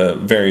would be a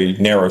very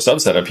narrow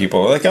subset of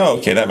people like, oh,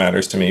 okay, that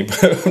matters to me.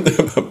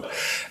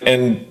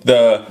 And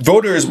the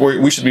voters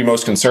we should be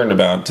most concerned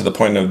about, to the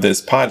point of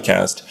this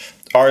podcast,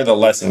 are the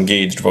less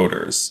engaged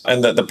voters.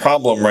 And the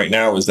problem right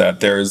now is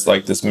that there's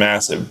this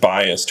massive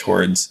bias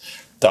towards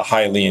the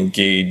highly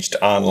engaged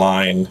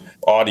online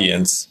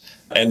audience.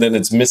 And then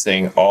it's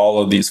missing all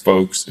of these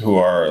folks who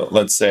are,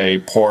 let's say,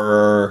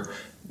 poorer,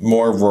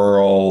 more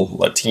rural,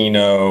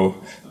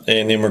 Latino,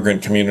 in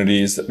immigrant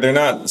communities. They're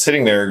not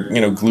sitting there,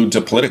 glued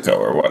to Politico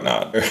or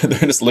whatnot. They're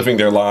just living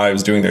their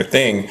lives, doing their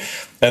thing.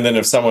 And then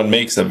if someone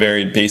makes a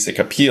very basic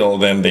appeal,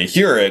 then they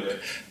hear it,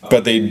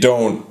 but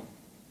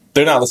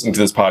they're not listening to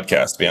this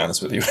podcast, to be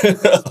honest with you.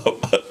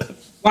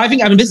 Well,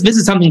 this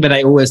is something that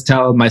I always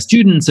tell my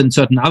students and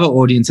certain other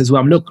audiences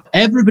where look,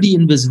 everybody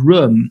in this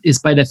room is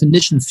by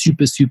definition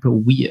super, super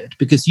weird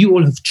because you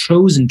all have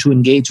chosen to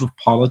engage with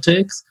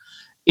politics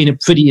in a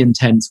pretty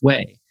intense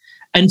way.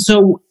 And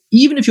so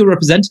even if you're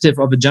representative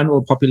of a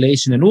general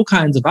population in all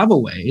kinds of other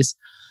ways,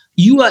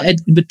 you are at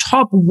the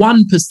top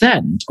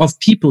 1% of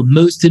people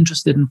most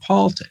interested in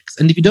politics.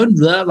 And if you don't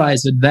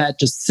realize that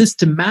just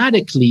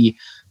systematically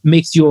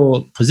makes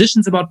your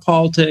positions about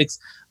politics,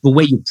 the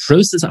way you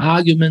process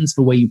arguments,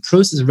 the way you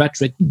process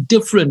rhetoric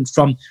different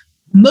from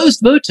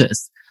most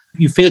voters,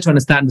 you fail to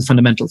understand the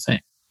fundamental thing.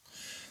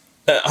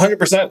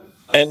 100%.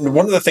 And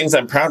one of the things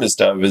I'm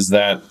proudest of is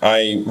that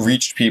I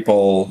reached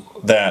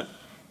people that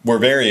were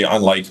very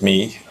unlike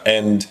me,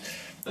 and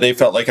they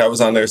felt like I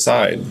was on their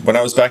side. When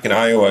I was back in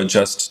Iowa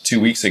just 2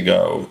 weeks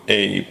ago,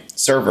 a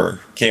server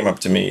came up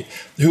to me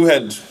who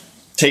had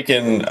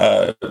taken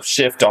a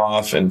shift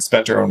off and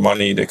spent her own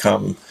money to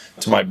come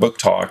to my book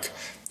talk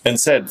and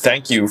said,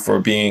 thank you for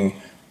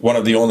being one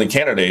of the only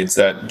candidates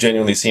that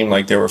genuinely seemed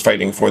like they were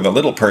fighting for the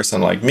little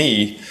person like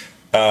me.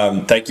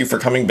 Thank you for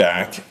coming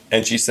back.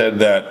 And she said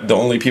that the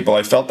only people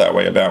I felt that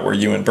way about were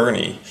you and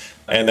Bernie.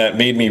 And that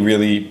made me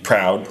really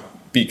proud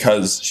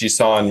because she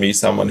saw in me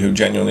someone who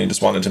genuinely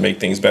just wanted to make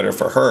things better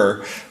for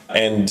her.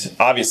 And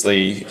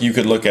obviously you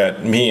could look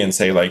at me and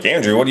say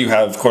Andrew, what do you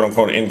have quote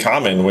unquote in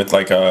common with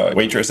a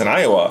waitress in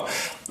Iowa?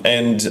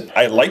 And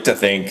I like to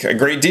think a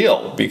great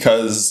deal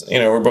because,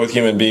 we're both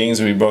human beings.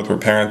 We both were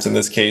parents in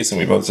this case, and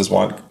we both just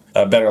want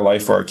a better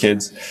life for our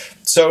kids.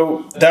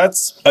 So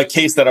that's a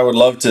case that I would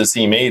love to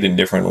see made in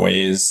different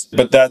ways.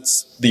 But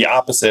that's the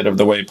opposite of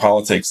the way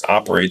politics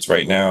operates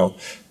right now,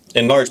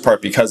 in large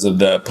part because of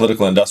the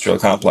political industrial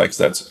complex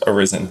that's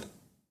arisen.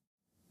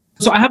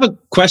 So I have a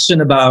question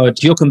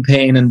about your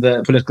campaign and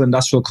the political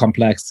industrial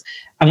complex.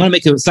 I'm going to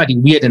make a slightly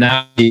weird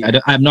analogy.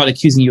 I'm not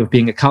accusing you of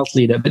being a cult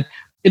leader, but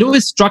it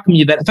always struck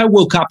me that if I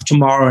woke up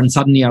tomorrow and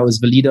suddenly I was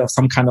the leader of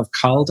some kind of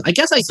cult, I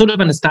guess I sort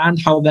of understand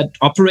how that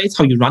operates,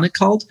 how you run a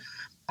cult.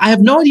 I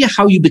have no idea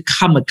how you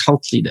become a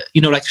cult leader.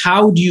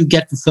 How do you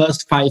get the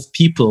first 5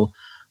 people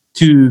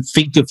to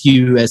think of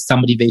you as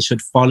somebody they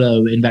should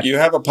follow in that? You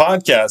have a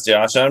podcast,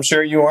 Yascha. I'm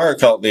sure you are a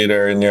cult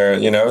leader, and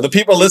the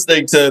people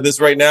listening to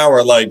this right now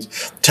are like,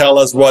 tell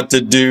us what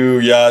to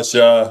do,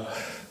 Yascha.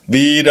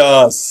 Lead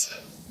us.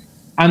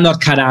 I'm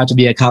not cut out to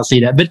be a cult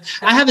leader. But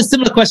I have a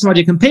similar question about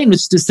your campaign, which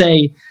is to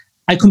say,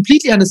 I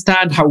completely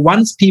understand how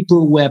once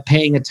people were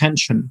paying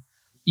attention,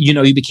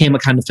 you became a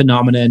kind of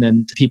phenomenon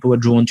and people were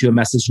drawn to your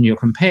message in your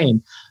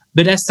campaign.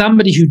 But as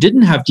somebody who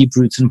didn't have deep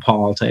roots in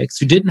politics,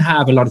 who didn't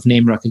have a lot of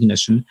name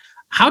recognition,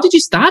 how did you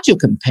start your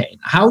campaign?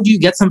 How do you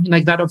get something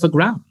like that off the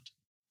ground?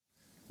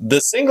 The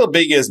single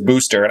biggest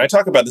booster, and I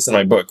talk about this in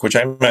my book, which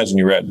I imagine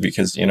you read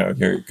because, you're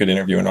a good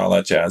interviewer and all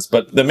that jazz.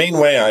 But the main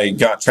way I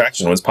got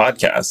traction was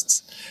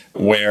podcasts,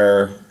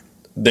 where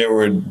there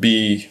would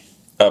be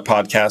a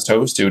podcast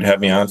host who would have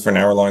me on for an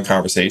hour-long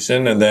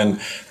conversation. And then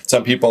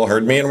some people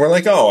heard me and were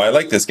like, oh, I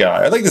like this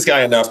guy. I like this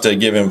guy enough to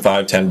give him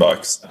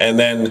 $5-10. And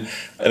then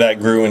that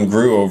grew and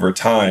grew over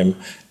time.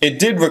 It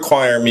did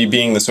require me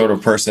being the sort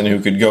of person who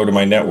could go to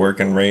my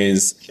network and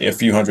raise a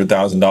few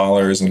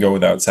 $100,000 and go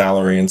without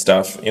salary and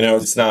stuff.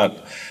 It's not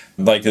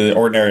like the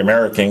ordinary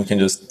American can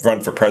just run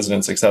for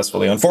president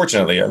successfully.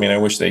 Unfortunately, I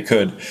wish they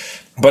could.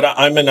 But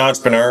I'm an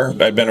entrepreneur.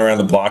 I've been around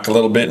the block a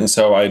little bit. And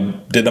so I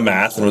did the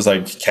math and was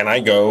like, can I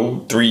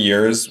go 3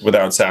 years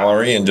without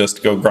salary and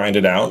just go grind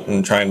it out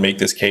and try and make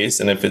this case?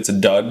 And if it's a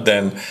dud,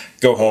 then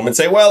go home and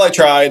say, well, I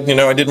tried.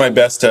 I did my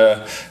best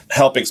to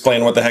help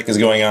explain what the heck is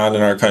going on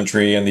in our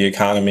country and the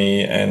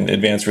economy and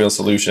advance real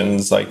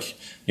solutions like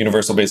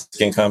universal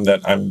basic income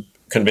that I'm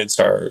convinced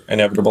are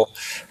inevitable.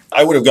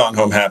 I would have gone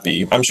home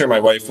happy. I'm sure my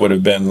wife would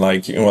have been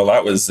like, well,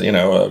 that was,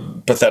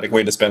 a pathetic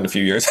way to spend a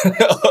few years.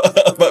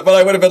 but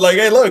I would have been like,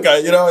 hey, look,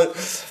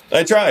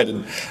 I tried.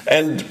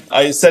 And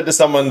I said to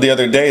someone the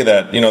other day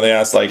that, they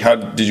asked, like, how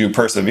did you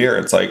persevere?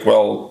 It's like,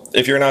 well,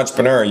 if you're an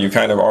entrepreneur, you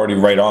kind of already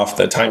write off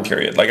the time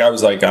period. Like, I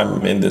was like,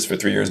 I'm in this for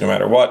 3 years no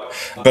matter what.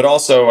 But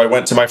also I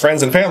went to my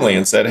friends and family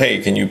and said, hey,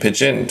 can you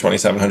pitch in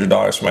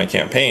 $2,700 for my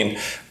campaign?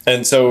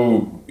 And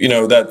so,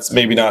 that's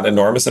maybe not an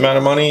enormous amount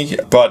of money,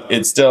 but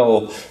it's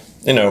still,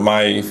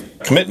 my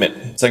commitment.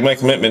 It's like my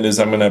commitment is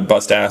I'm going to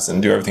bust ass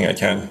and do everything I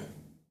can.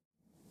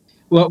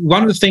 Well,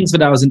 one of the things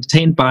that I was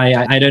entertained by,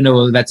 I don't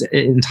know if that's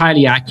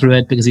entirely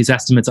accurate because these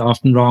estimates are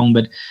often wrong,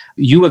 but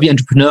you were the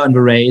entrepreneur in the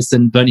race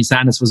and Bernie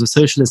Sanders was a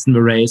socialist in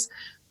the race.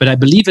 But I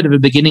believe that at the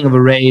beginning of the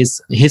race,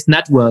 his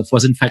net worth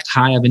was in fact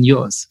higher than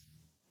yours.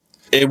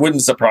 It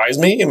wouldn't surprise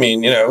me. I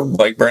mean,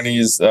 like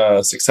Bernie's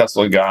a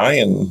successful guy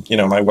and,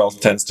 my wealth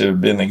tends to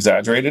have been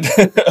exaggerated.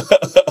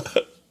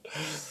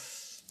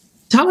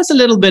 Tell us a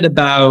little bit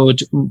about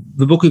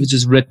the book you've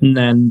just written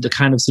and the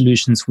kind of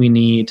solutions we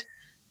need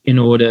in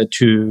order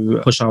to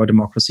push our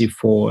democracy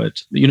forward.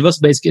 The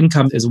universal basic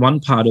income is one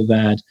part of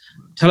that.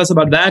 Tell us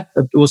about that,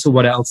 but also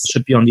what else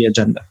should be on the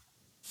agenda.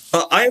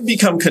 I have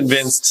become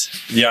convinced,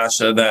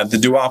 Yascha, that the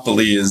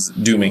duopoly is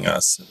dooming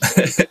us.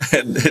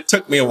 And it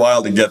took me a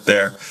while to get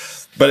there.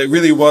 But it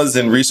really was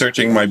in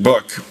researching my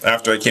book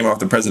after I came off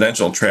the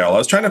presidential trail. I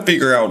was trying to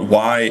figure out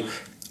why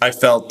I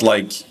felt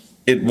like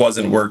it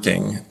wasn't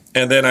working.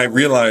 And then I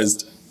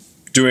realized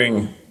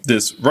doing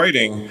this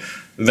writing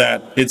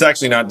that it's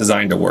actually not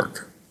designed to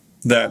work,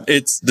 that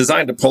it's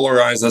designed to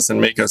polarize us and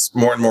make us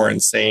more and more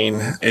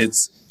insane.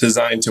 It's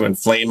designed to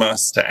inflame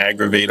us, to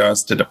aggravate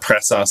us, to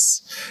depress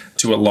us,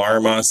 to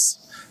alarm us.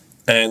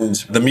 And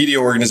the media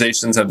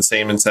organizations have the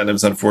same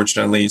incentives,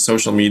 unfortunately.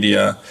 Social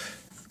media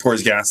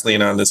pours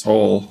gasoline on this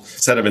whole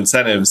set of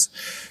incentives.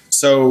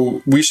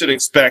 So we should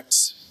expect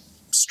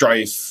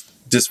strife,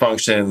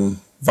 dysfunction,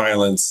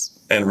 violence,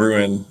 and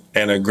ruin,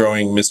 and a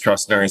growing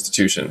mistrust in our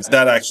institutions.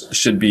 That actually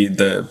should be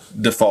the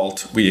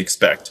default we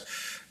expect.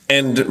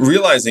 And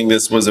realizing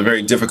this was a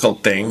very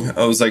difficult thing,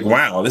 I was like,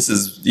 wow, this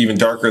is even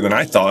darker than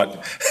I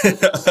thought.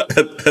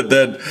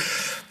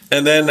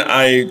 and then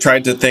I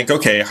tried to think,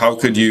 okay, how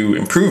could you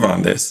improve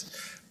on this?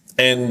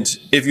 And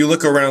if you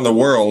look around the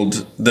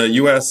world, the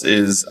US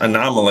is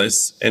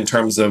anomalous in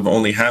terms of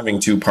only having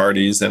two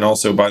parties. And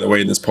also, by the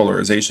way, this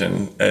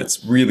polarization,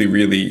 it's really,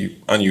 really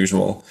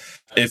unusual.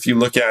 If you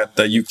look at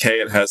the UK,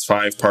 it has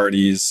 5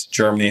 parties.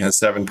 Germany has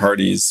 7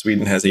 parties.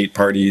 Sweden has 8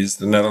 parties.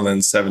 The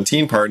Netherlands,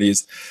 17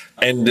 parties.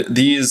 And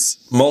these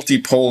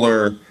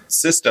multipolar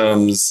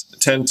systems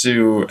tend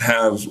to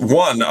have,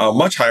 one, a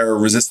much higher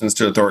resistance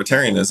to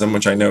authoritarianism,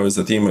 which I know is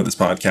the theme of this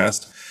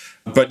podcast.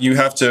 But you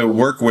have to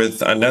work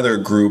with another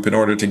group in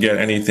order to get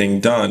anything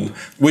done,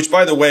 which,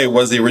 by the way,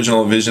 was the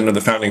original vision of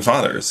the founding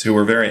fathers, who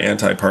were very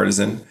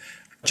anti-partisan.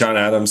 John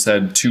Adams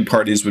said 2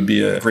 parties would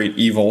be a great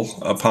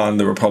evil upon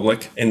the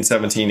Republic in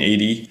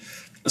 1780.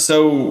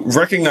 So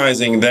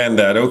recognizing then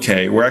that,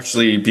 okay, we're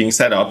actually being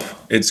set up,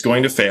 it's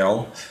going to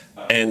fail,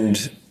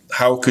 and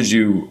how could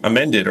you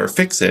amend it or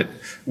fix it,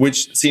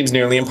 which seems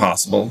nearly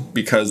impossible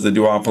because the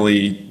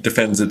duopoly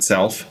defends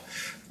itself.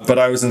 But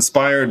I was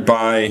inspired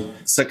by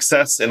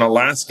success in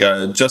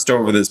Alaska just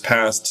over this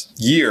past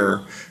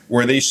year,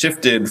 where they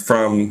shifted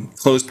from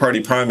closed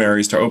party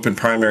primaries to open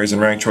primaries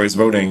and ranked choice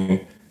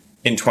voting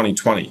in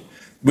 2020,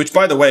 which,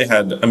 by the way,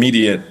 had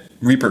immediate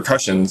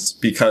repercussions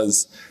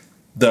because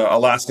the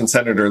Alaskan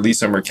Senator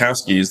Lisa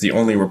Murkowski is the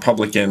only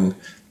Republican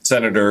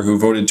senator who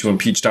voted to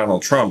impeach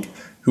Donald Trump,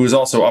 who is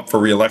also up for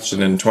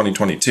re-election in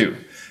 2022.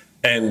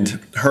 And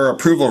her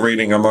approval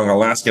rating among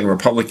Alaskan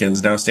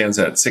Republicans now stands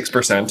at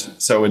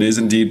 6%. So it is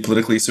indeed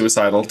politically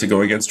suicidal to go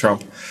against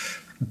Trump.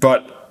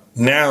 But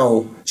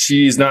now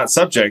she's not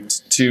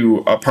subject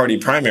to a party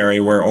primary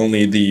where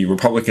only the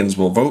Republicans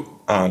will vote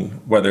on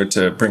whether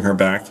to bring her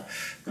back.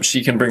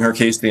 She can bring her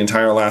case to the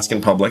entire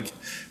Alaskan public,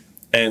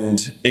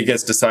 and it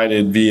gets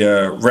decided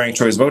via ranked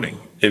choice voting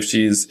if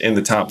she's in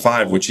the top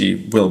 5, which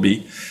she will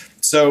be.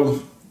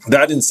 So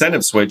that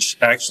incentive switch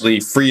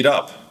actually freed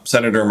up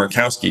Senator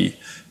Murkowski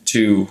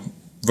to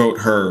vote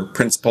her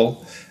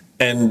principal.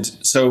 And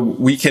so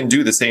we can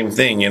do the same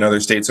thing in other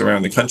states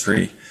around the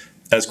country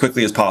as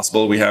quickly as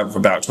possible. We have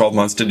about 12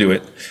 months to do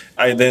it.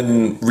 I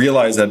then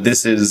realized that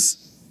this is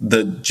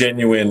the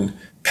genuine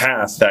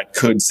path that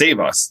could save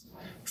us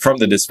from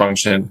the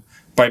dysfunction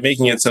by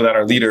making it so that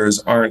our leaders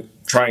aren't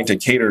trying to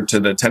cater to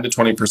the 10 to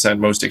 20%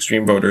 most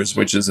extreme voters,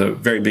 which is a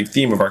very big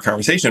theme of our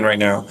conversation right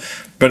now,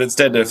 but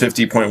instead to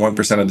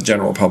 50.1% of the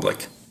general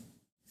public.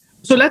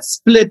 So let's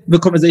split the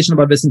conversation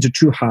about this into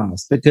 2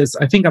 halves, because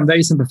I think I'm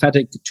very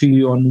sympathetic to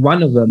you on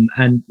one of them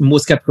and more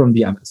skeptical on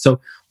the other. So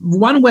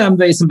one way I'm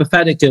very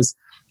sympathetic is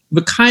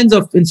the kinds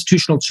of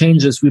institutional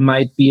changes we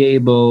might be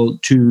able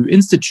to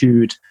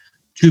institute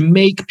to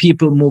make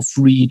people more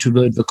free to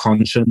vote their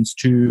conscience,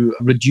 to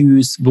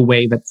reduce the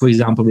way that, for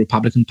example, the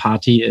Republican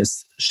Party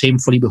is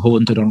shamefully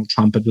beholden to Donald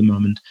Trump at the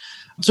moment.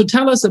 So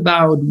tell us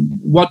about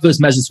what those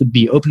measures would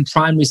be. Open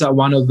primaries are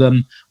one of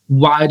them.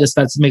 Why does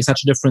that make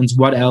such a difference?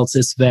 What else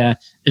is there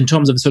in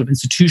terms of sort of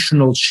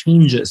institutional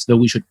changes that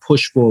we should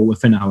push for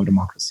within our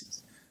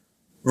democracies?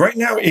 Right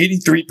now,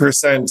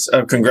 83%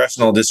 of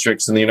congressional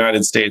districts in the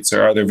United States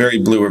are either very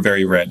blue or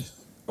very red,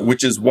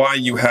 which is why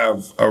you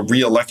have a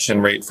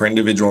re-election rate for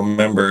individual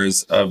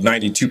members of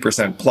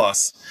 92%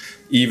 plus,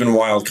 even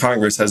while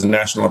Congress has a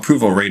national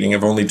approval rating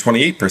of only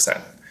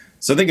 28%.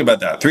 So think about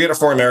that. 3 out of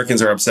 4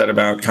 Americans are upset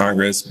about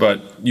Congress,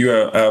 but you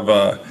have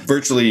a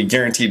virtually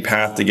guaranteed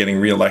path to getting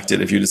reelected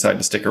if you decide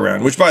to stick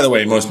around, which, by the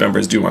way, most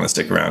members do want to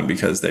stick around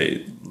because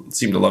they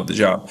seem to love the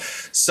job.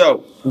 So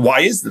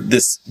why is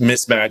this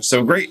mismatch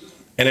so great?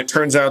 And it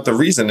turns out the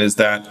reason is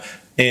that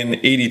in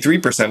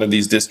 83% of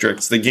these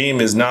districts, the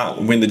game is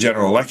not win the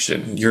general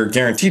election. You're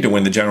guaranteed to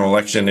win the general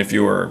election if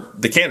you're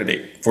the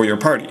candidate for your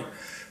party.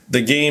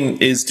 The game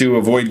is to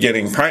avoid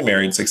getting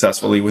primaried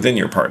successfully within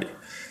your party.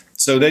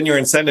 So then your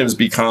incentives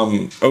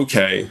become,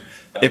 okay,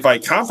 if I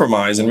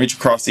compromise and reach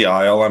across the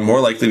aisle, I'm more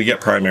likely to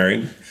get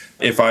primaried.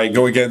 If I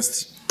go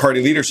against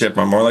party leadership,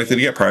 I'm more likely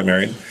to get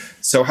primaried.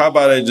 So how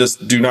about I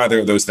just do neither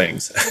of those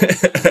things?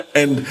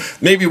 And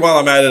maybe while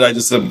I'm at it, I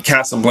just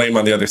cast some blame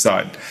on the other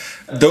side.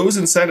 Those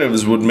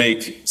incentives would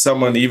make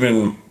someone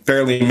even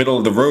fairly middle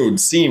of the road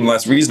seem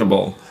less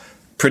reasonable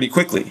pretty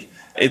quickly.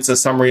 It's a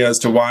summary as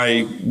to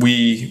why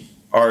we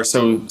are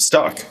so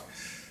stuck.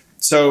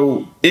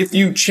 So if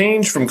you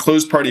change from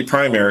closed party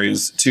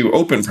primaries to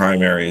open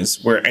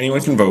primaries where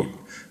anyone can vote,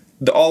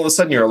 all of a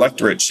sudden your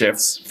electorate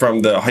shifts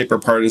from the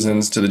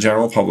hyper-partisans to the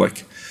general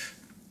public,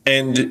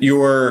 and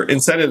your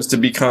incentives to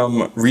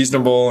become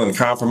reasonable and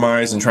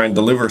compromise and try and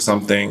deliver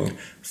something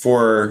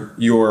for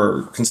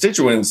your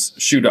constituents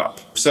shoot up.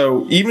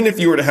 So even if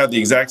you were to have the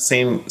exact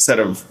same set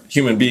of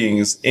human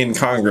beings in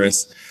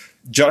Congress,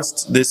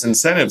 just this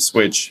incentive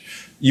switch,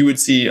 you would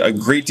see a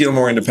great deal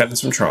more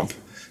independence from Trump,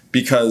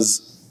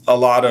 because a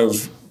lot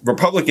of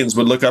Republicans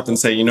would look up and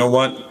say, you know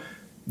what,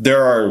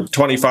 there are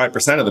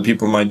 25% of the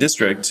people in my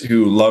district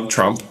who love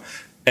Trump,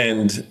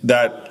 and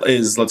that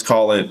is, let's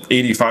call it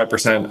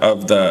 85%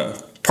 of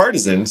the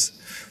partisans.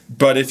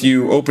 But if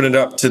you open it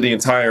up to the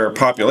entire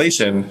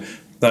population,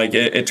 like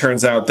it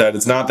turns out that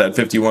it's not that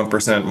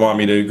 51% want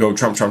me to go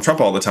Trump, Trump,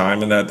 Trump all the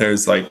time, and that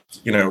there's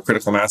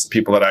critical mass of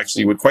people that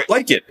actually would quite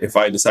like it if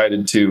I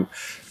decided to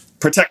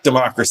protect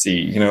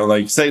democracy,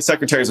 like say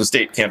secretaries of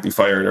state can't be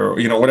fired or,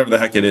 whatever the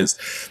heck it is.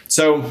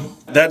 So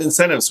that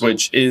incentive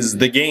switch is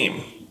the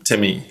game to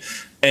me.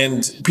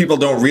 And people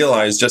don't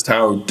realize just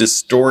how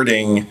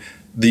distorting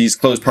these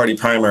closed party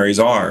primaries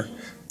are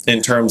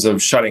in terms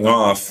of shutting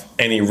off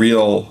any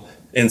real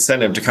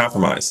incentive to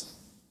compromise.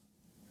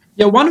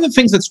 Yeah, one of the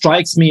things that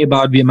strikes me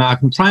about the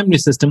American primary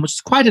system, which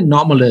is quite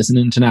anomalous in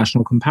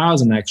international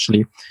comparison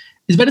actually,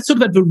 is that it's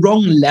sort of at the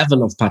wrong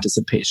level of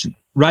participation,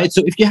 right?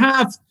 So if you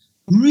have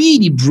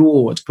really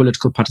broad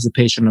political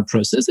participation in a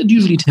process, it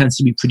usually tends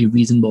to be pretty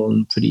reasonable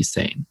and pretty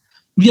sane.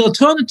 The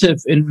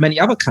alternative in many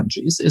other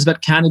countries is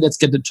that candidates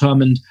get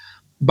determined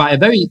by a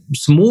very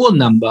small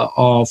number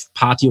of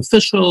party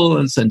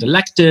officials and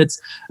electeds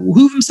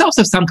who themselves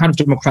have some kind of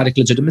democratic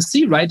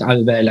legitimacy, right?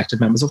 Either they're elected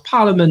members of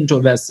parliament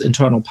or there's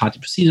internal party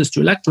procedures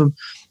to elect them.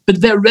 But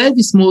they're a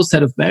relatively small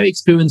set of very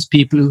experienced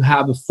people who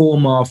have a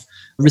form of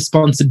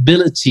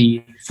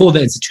responsibility for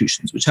their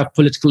institutions, which have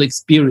political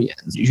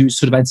experience, who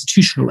sort of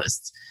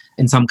institutionalists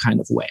in some kind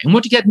of way. And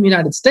what you get in the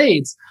United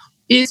States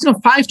is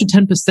 5 to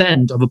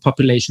 10% of the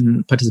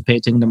population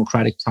participating in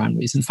democratic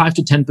primaries and 5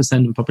 to 10%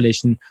 of the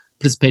population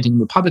participating in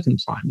Republican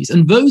primaries.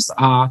 And those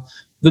are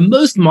the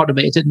most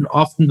motivated and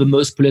often the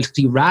most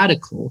politically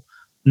radical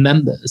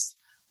members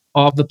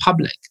of the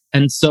public.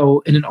 And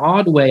so in an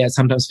odd way, I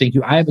sometimes think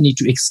you either need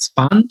to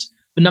expand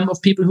the number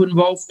of people who are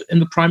involved in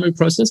the primary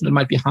process, and it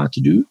might be hard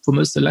to do for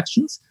most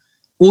elections,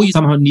 or you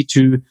somehow need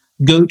to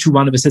go to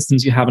one of the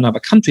systems you have in other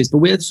countries. But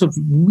we're at sort of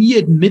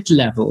weird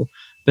mid-level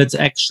that's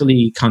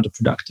actually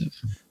counterproductive.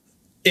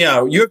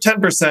 Yeah, you have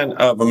 10%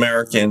 of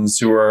Americans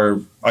who are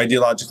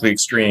ideologically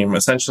extreme,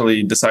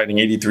 essentially deciding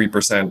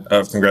 83%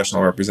 of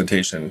congressional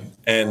representation.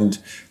 And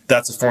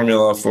that's a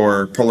formula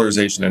for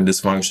polarization and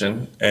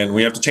dysfunction. And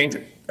we have to change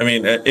it. I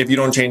mean, if you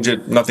don't change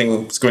it,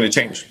 nothing's going to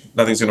change.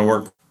 Nothing's going to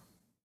work.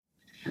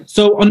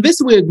 So on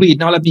this, we agreed.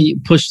 Now let me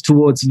push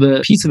towards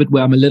the piece of it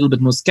where I'm a little bit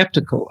more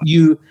skeptical.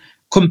 You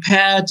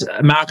compared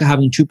America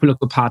having 2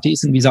 political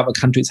parties and these other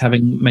countries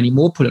having many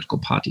more political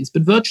parties.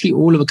 But virtually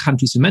all of the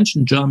countries you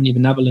mentioned, Germany, the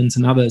Netherlands,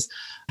 and others,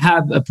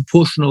 have a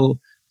proportional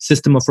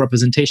system of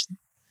representation.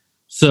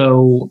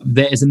 So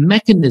there is a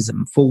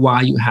mechanism for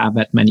why you have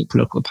that many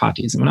political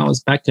parties. And when I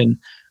was back in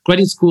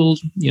graduate school,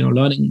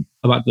 learning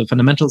about the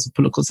fundamentals of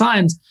political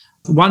science,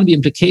 one of the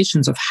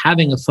implications of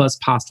having a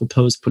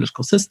first-past-the-post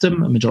political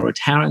system, a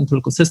majoritarian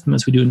political system,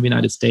 as we do in the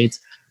United States,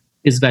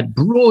 is that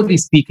broadly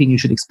speaking, you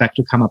should expect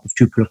to come up with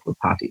 2 political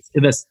parties.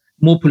 If there's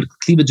more political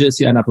cleavages,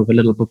 you end up with a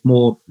little bit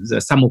more,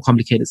 there's some more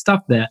complicated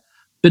stuff there.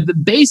 But the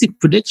basic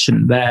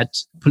prediction that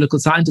political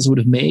scientists would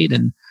have made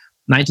in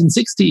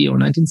 1960 or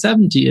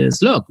 1970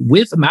 is, look,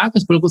 with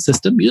America's political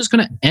system, you're just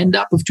going to end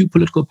up with two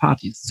political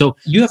parties. So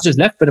you have just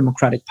left the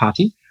Democratic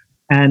Party,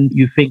 and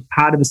you think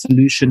part of the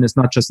solution is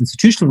not just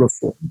institutional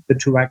reform, but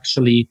to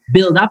actually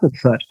build up a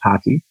third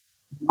party.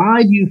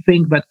 Why do you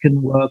think that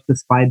can work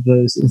despite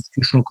those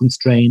institutional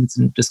constraints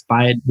and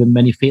despite the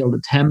many failed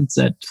attempts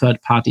at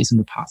third parties in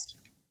the past?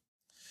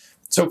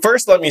 So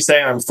first, let me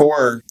say I'm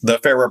for the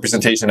Fair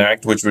Representation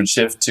Act, which would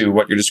shift to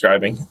what you're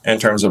describing in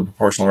terms of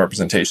proportional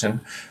representation.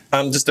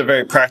 I'm just a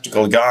very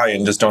practical guy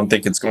and just don't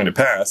think it's going to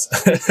pass.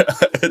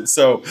 And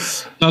so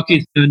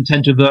Turkeys don't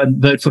tend to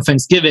vote for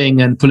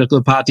Thanksgiving, and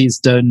political parties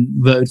don't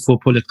vote for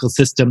political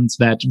systems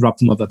that rob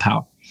them of their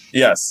power.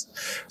 Yes.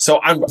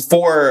 So I'm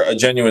for a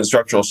genuine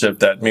structural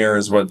shift that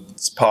mirrors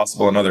what's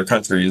possible in other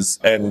countries.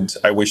 And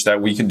I wish that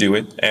we could do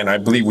it. And I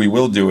believe we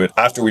will do it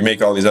after we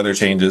make all these other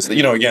changes.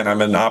 Again,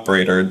 I'm an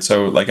operator.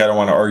 So I don't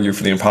want to argue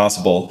for the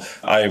impossible.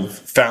 I've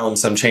found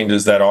some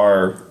changes that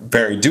are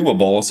very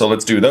doable. So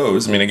let's do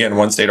those. Again,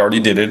 one state already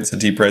did it. It's a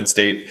deep red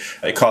state.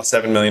 It cost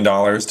 $7 million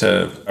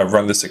to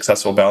run the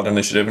successful ballot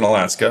initiative in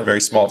Alaska. A very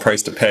small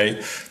price to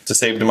pay to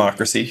save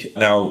democracy.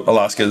 Now,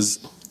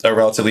 Alaska's a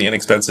relatively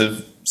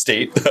inexpensive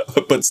state,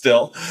 but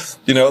still,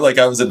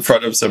 I was in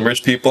front of some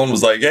rich people and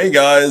was like, hey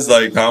guys,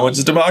 how much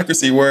is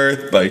democracy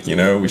worth?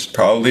 We should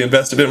probably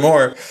invest a bit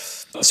more.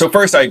 So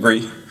first, I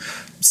agree.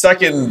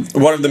 Second,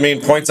 one of the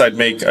main points I'd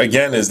make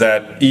again is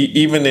that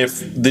even if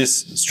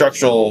this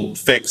structural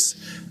fix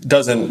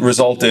doesn't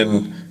result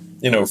in,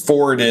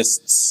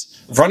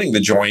 forwardists running the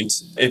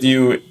joint, if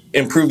you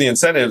improve the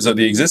incentives of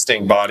the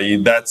existing body,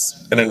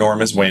 that's an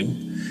enormous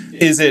win.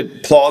 Is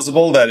it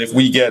plausible that if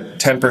we get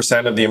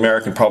 10% of the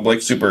American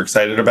public super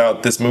excited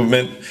about this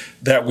movement,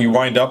 that we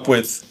wind up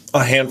with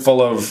a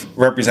handful of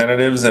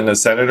representatives and a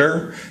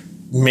senator?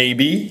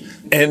 Maybe.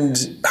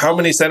 And how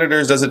many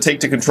senators does it take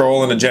to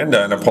control an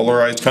agenda in a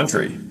polarized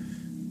country?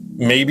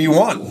 Maybe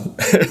one.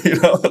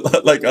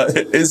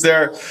 Is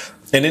there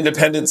an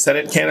independent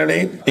Senate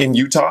candidate in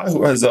Utah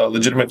who has a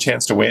legitimate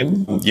chance to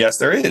win? Yes,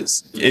 there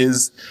is.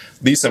 Is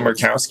Lisa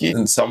Murkowski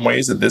in some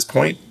ways at this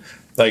point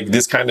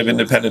this kind of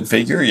independent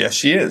figure? Yes,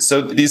 she is.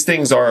 So these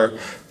things are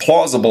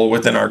plausible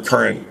within our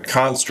current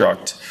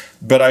construct.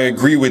 But I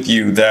agree with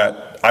you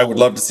that I would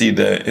love to see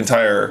the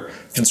entire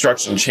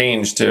construction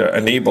change to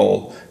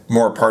enable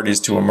more parties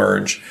to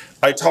emerge.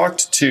 I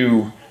talked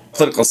to a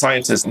political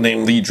scientist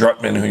named Lee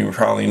Drutman, who you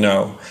probably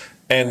know,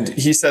 and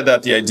he said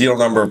that the ideal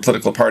number of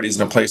political parties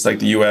in a place like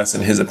the U.S.,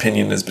 in his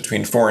opinion, is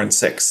between 4 and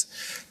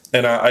 6.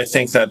 And I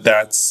think that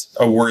that's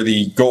a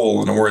worthy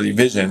goal and a worthy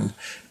vision.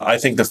 I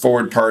think the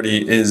Forward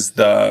Party is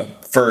the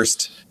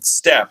first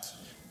step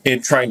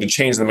in trying to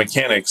change the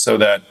mechanics so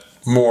that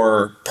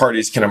more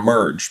parties can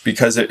emerge.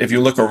 Because if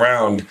you look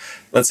around,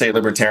 let's say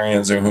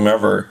libertarians or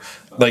whomever,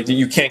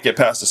 you can't get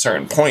past a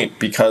certain point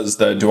because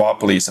the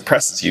duopoly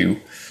suppresses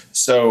you.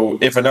 So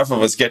if enough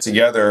of us get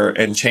together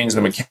and change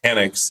the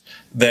mechanics,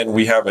 then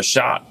we have a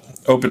shot.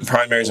 Open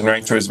primaries and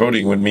ranked choice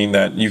voting would mean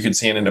that you could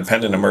see an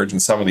independent emerge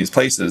in some of these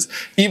places,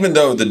 even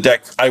though the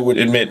deck, I would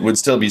admit, would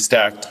still be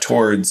stacked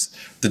towards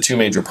the two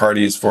major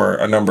parties for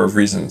a number of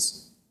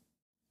reasons.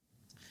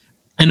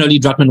 I know Lee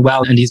Drutman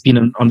well, and he's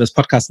been on this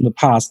podcast in the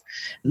past.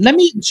 Let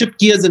me shift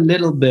gears a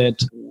little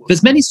bit.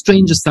 There's many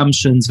strange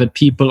assumptions that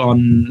people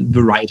on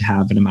the right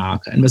have in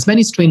America, and there's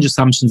many strange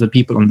assumptions that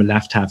people on the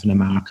left have in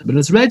America, but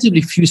there's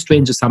relatively few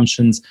strange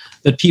assumptions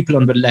that people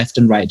on the left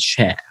and right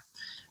share.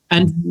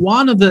 And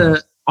one of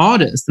the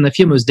oddest, and I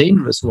fear most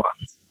dangerous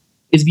ones,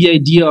 is the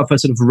idea of a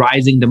sort of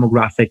rising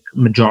demographic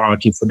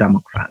majority for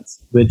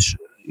Democrats, which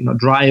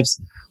drives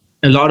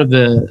a lot of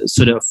the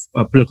sort of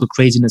political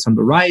craziness on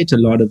the right, a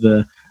lot of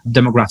the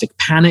demographic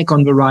panic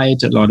on the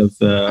right, a lot of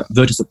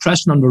voter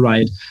suppression on the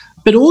right,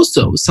 but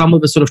also some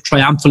of the sort of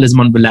triumphalism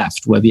on the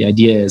left, where the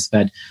idea is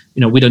that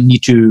we don't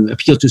need to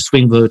appeal to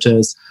swing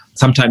voters.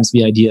 Sometimes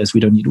the idea is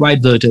we don't need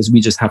white voters. We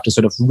just have to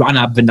sort of run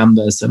up the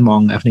numbers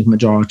among ethnic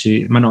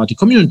minority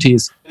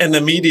communities. And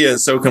the media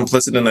is so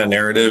complicit in that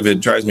narrative,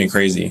 it drives me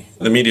crazy.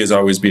 The media is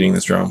always beating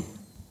this drum.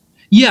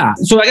 Yeah.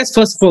 So I guess,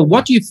 first of all,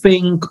 what do you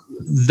think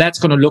that's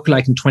going to look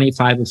like in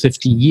 25 or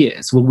 50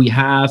 years? Will we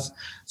have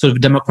sort of a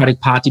Democratic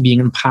Party being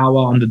in power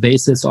on the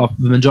basis of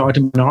the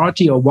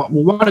majority-minority, or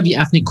what are the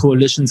ethnic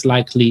coalitions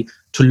likely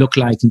to look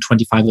like in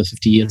 25 or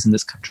 50 years in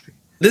this country?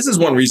 This is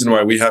one reason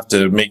why we have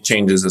to make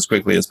changes as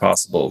quickly as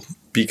possible,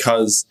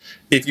 because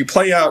if you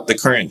play out the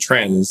current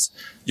trends,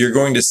 you're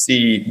going to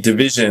see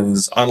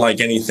divisions unlike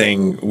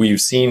anything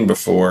we've seen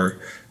before,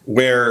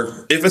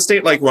 where if a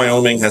state like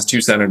Wyoming has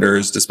 2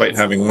 senators, despite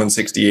having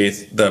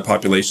 1/68th the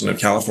population of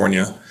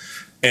California,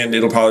 and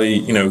it'll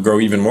probably, grow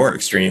even more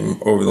extreme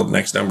over the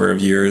next number of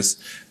years,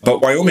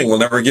 but Wyoming will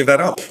never give that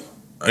up.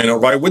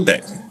 Why would they?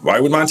 Why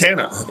would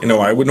Montana?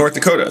 Why would North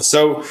Dakota?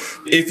 So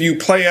if you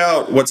play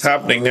out what's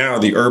happening now,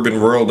 the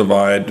urban-rural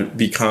divide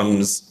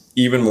becomes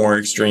even more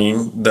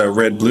extreme. The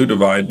red-blue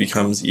divide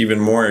becomes even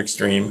more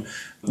extreme.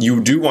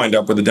 You do wind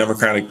up with a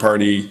Democratic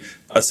Party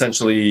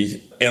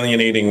essentially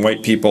alienating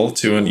white people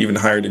to an even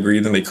higher degree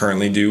than they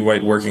currently do,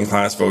 white working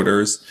class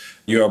voters.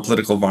 You have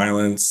political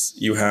violence.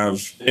 You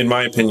have, in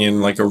my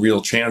opinion, like a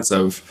real chance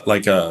of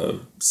like a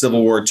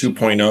Civil War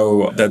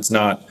 2.0 that's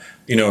not,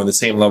 the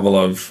same level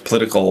of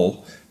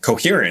political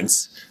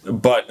coherence,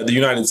 but the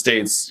United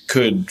States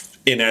could,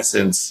 in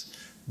essence,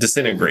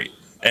 disintegrate.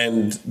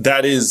 And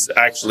that is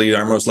actually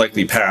our most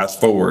likely path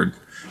forward.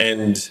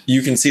 And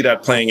you can see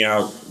that playing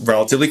out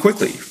relatively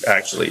quickly,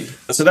 actually.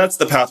 So that's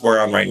the path we're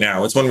on right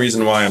now. It's one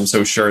reason why I'm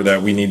so sure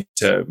that we need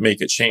to make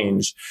a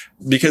change,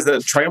 because the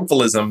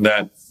triumphalism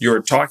that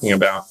you're talking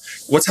about,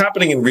 what's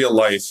happening in real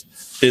life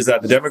is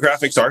that the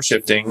demographics are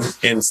shifting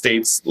in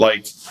states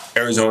like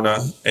Arizona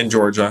and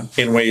Georgia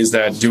in ways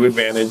that do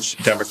advantage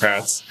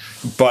Democrats,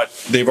 but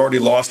they've already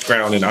lost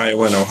ground in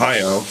Iowa and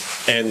Ohio.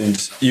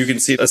 And you can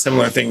see a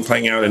similar thing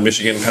playing out in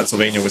Michigan,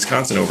 Pennsylvania,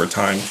 Wisconsin over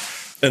time.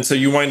 And so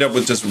you wind up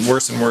with just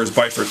worse and worse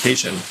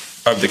bifurcation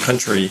of the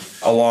country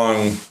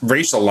along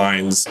racial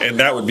lines, and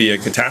that would be a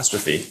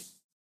catastrophe.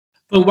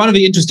 Well, one of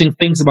the interesting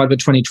things about the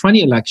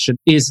 2020 election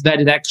is that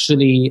it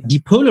actually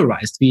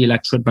depolarized the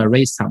electorate by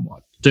race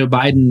somewhat. Joe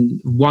Biden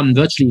won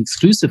virtually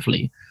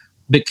exclusively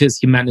because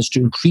he managed to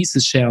increase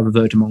his share of the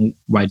vote among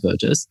white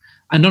voters.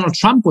 And Donald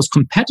Trump was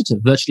competitive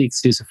virtually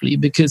exclusively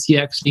because he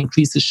actually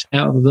increased his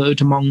share of the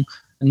vote among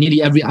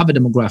nearly every other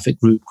demographic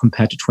group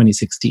compared to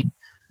 2016.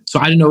 So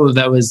I don't know if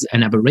that was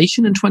an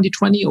aberration in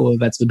 2020 or if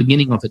that's the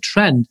beginning of a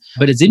trend,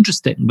 but it's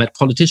interesting that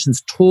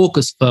politicians talk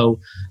as though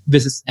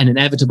this is an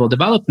inevitable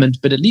development.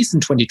 But at least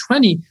in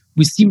 2020,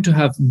 we seem to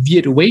have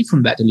veered away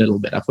from that a little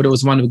bit. I thought it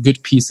was one of the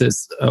good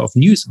pieces of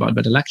news about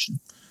that election.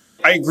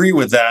 I agree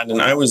with that.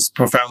 And I was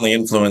profoundly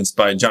influenced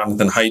by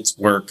Jonathan Haidt's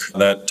work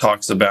that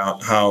talks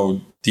about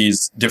how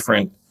these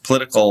different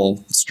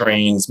political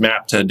strains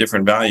map to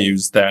different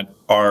values that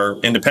are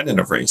independent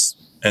of race.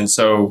 And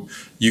so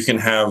you can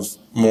have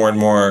more and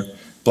more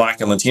Black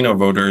and Latino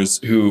voters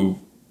who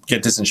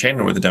get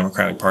disenchanted with the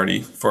Democratic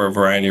Party for a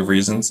variety of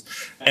reasons.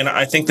 And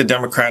I think the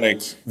Democratic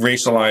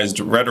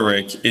racialized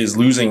rhetoric is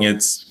losing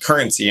its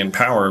currency and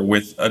power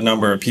with a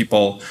number of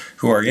people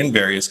who are in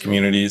various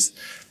communities.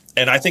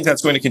 And I think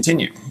that's going to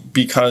continue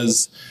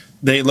because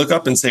they look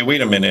up and say,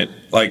 wait a minute,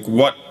 like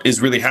what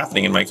is really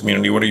happening in my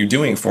community? What are you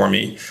doing for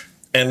me?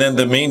 And then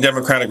the main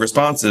Democratic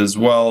response is,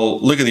 well,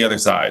 look at the other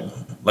side.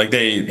 Like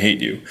they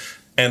hate you.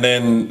 And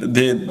then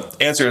the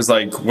answer is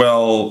like,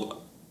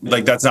 well,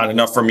 like that's not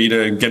enough for me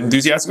to get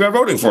enthusiastic about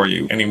voting for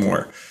you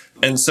anymore.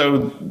 And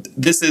so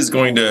this is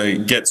going to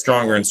get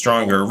stronger and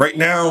stronger. Right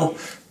now,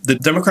 the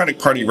Democratic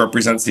Party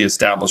represents the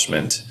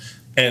establishment,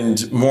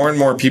 and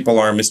more people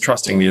are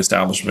mistrusting the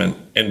establishment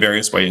in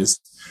various ways.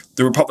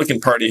 The Republican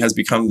Party has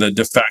become the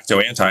de facto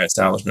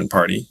anti-establishment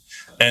party,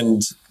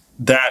 and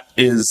that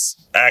is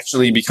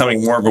actually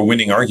becoming more of a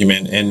winning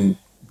argument in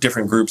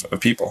different groups of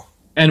people.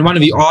 And one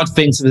of the odd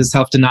things of the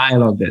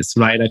self-denial of this,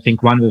 right? I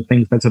think one of the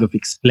things that sort of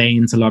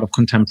explains a lot of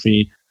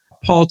contemporary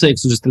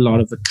politics, or just a lot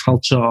of the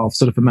culture of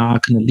sort of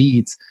American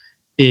elites,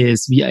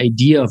 is the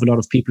idea of a lot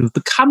of people who've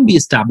become the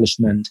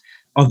establishment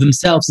of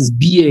themselves as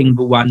being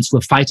the ones who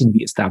are fighting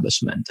the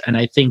establishment. And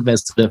I think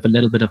there's sort of a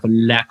little bit of a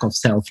lack of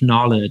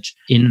self-knowledge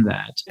in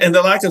that. And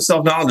the lack of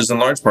self-knowledge is in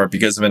large part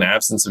because of an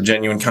absence of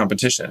genuine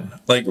competition.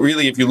 Like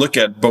really, if you look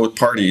at both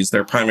parties,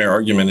 their primary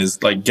argument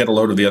is like, get a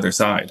load of the other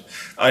side.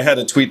 I had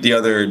a tweet the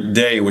other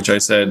day, which I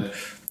said,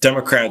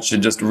 Democrats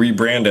should just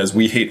rebrand as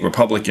we hate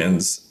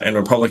Republicans, and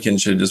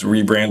Republicans should just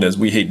rebrand as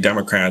we hate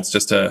Democrats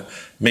just to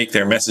make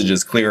their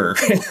messages clearer.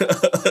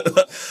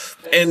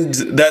 And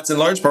that's in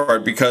large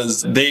part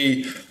because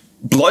they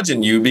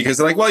bludgeon you because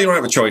they're like, well, you don't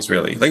have a choice,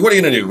 really. Like, what are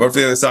you going to do? Vote for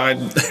the other side?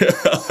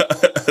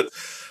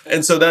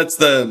 And so that's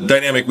the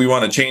dynamic we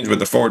want to change with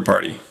the Forward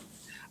Party.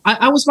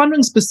 I was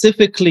wondering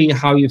specifically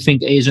how you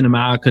think Asian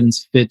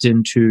Americans fit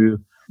into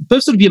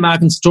both sort of the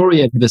American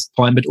story at this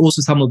point, but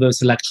also some of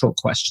those electoral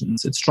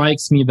questions. It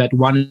strikes me that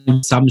one of the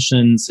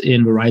assumptions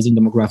in the rising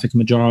demographic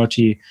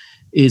majority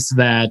is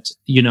that,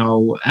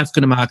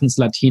 African Americans,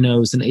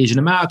 Latinos, and Asian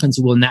Americans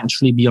will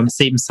naturally be on the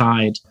same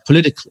side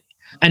politically.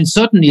 And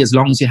certainly as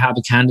long as you have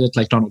a candidate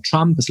like Donald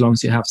Trump, as long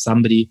as you have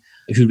somebody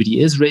who really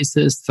is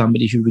racist,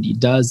 somebody who really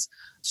does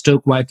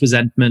stoke white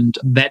resentment,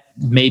 that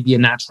may be a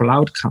natural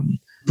outcome.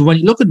 But when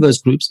you look at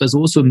those groups, there's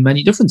also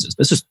many differences.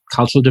 There's just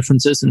cultural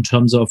differences in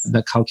terms of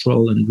their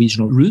cultural and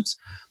regional roots.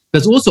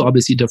 There's also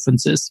obviously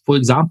differences, for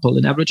example,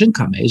 in average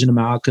income. Asian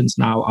Americans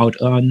now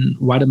out-earn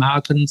white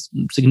Americans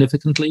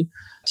significantly.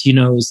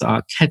 Latinos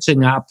are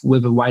catching up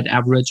with a white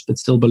average, but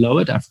still below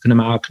it. African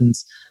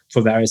Americans,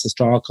 for various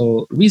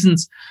historical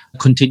reasons,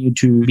 continue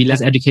to be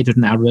less educated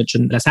than average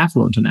and less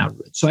affluent than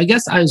average. So I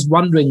guess I was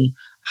wondering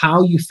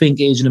how you think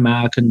Asian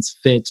Americans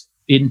fit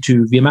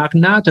into the American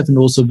narrative and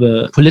also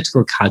the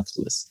political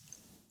calculus.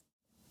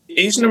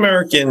 Asian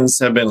Americans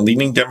have been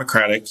leaning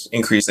Democratic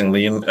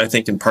increasingly, and I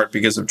think in part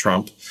because of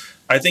Trump.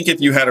 I think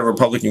if you had a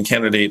Republican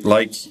candidate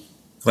like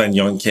Glenn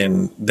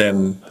Youngkin,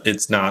 then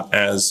it's not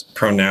as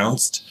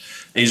pronounced.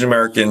 Asian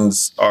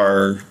Americans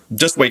are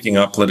just waking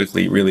up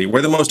politically, really.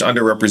 We're the most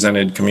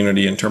underrepresented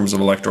community in terms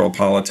of electoral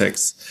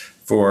politics.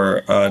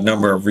 for a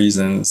number of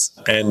reasons.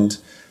 And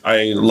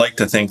I like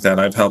to think that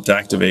I've helped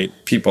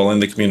activate people in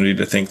the community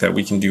to think that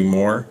we can do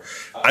more.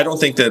 I don't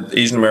think that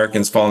Asian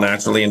Americans fall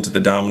naturally into the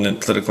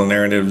dominant political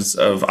narratives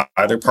of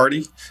either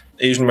party.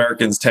 Asian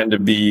Americans tend to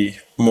be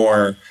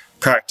more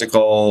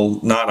practical,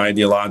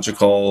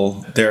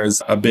 non-ideological.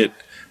 There's a bit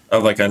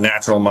of like a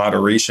natural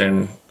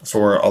moderation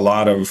for a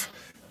lot of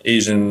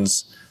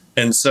Asians.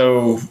 And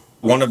so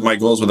one of my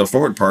goals with the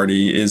Forward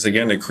Party is,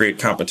 again, to create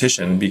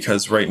competition,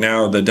 because right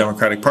now the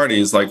Democratic Party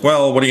is like,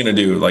 well, what are you going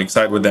to do? Like,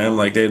 side with them?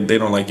 Like, they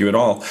don't like you at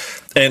all.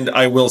 And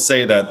I will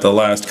say that the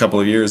last couple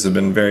of years have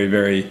been very,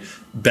 very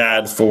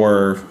bad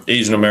for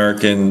Asian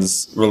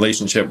Americans'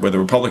 relationship with the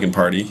Republican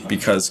Party,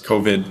 because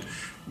COVID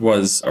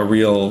was a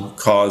real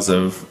cause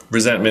of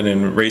resentment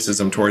and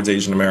racism towards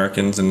Asian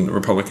Americans, and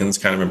Republicans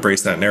kind of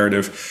embraced that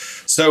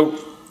narrative. So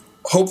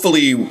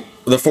hopefully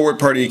the Forward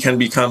Party can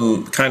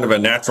become kind of a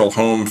natural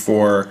home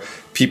for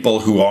people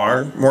who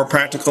are more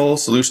practical,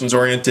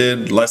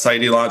 solutions-oriented, less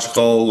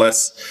ideological,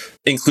 less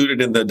included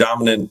in the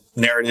dominant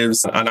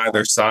narratives on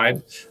either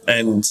side.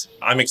 And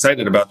I'm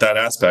excited about that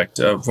aspect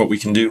of what we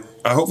can do.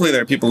 Hopefully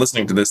there are people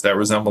listening to this that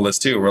resemble this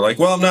too. We're like,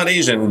 well, I'm not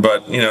Asian,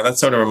 but that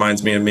sort of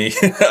reminds me of me.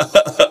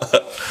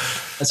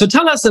 So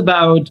tell us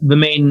about the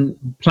main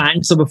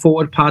planks of a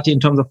Forward Party in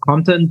terms of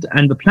content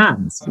and the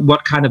plans.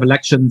 What kind of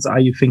elections are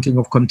you thinking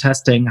of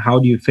contesting? How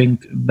do you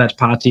think that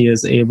party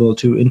is able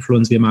to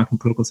influence the American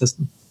political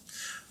system?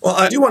 Well,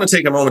 I do want to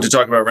take a moment to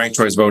talk about ranked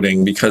choice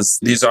voting, because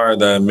these are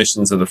the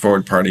missions of the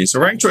Forward Party. So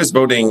ranked choice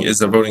voting is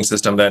a voting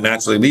system that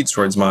naturally leads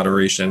towards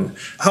moderation.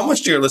 How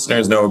much do your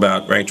listeners know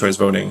about ranked choice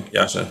voting,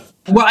 Yascha?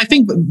 Well, I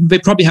think they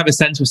probably have a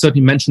sense. We've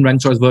certainly mentioned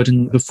ranked choice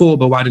voting before,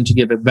 but why don't you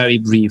give a very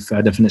brief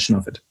definition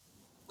of it?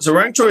 So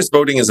ranked choice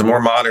voting is a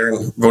more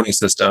modern voting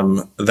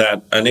system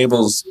that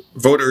enables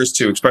voters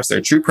to express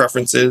their true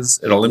preferences.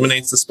 It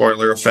eliminates the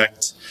spoiler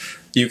effect.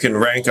 You can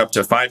rank up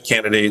to 5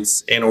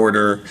 candidates in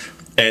order,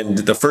 and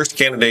the first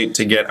candidate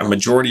to get a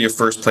majority of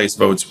first place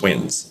votes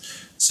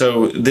wins.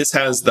 So this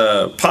has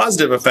the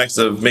positive effects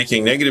of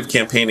making negative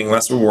campaigning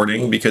less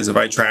rewarding, because if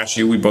I trash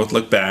you, we both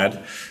look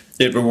bad.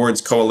 It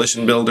rewards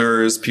coalition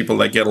builders, people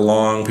that get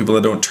along, people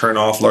that don't turn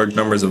off large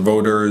numbers of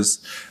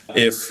voters.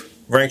 If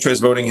ranked choice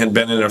voting had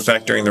been in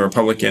effect during the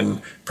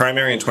Republican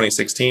primary in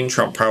 2016,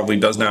 Trump probably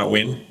does not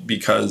win,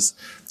 because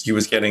he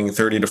was getting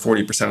 30 to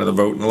 40% of the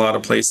vote in a lot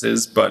of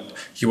places, but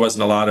he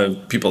wasn't a lot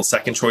of people's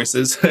second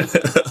choices.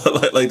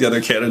 Like the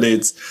other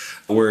candidates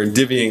were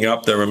divvying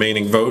up the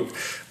remaining vote.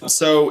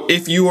 So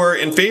if you are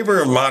in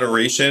favor of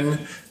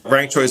moderation,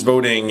 ranked choice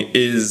voting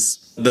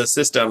is the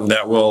system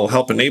that will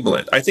help enable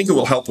it. I think it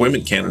will help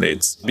women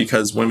candidates,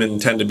 because women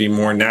tend to be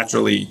more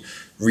naturally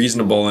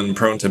reasonable and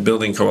prone to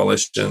building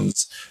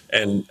coalitions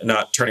and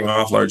not turning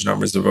off large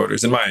numbers of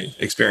voters, in my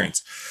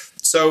experience.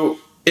 So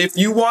if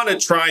you want to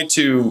try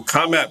to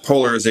combat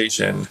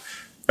polarization,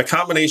 a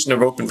combination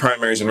of open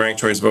primaries and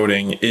ranked choice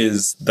voting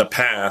is the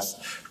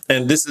path.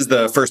 And this is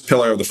the first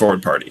pillar of the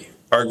Forward Party.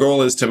 Our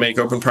goal is to make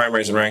open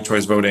primaries and ranked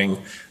choice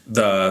voting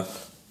the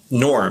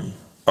norm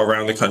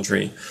around the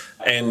country.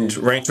 And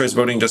ranked choice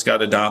voting just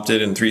got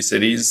adopted in 3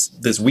 cities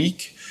this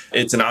week.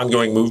 It's an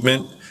ongoing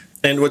movement.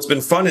 And what's been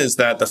fun is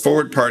that the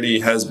Forward Party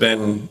has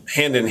been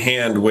hand in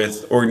hand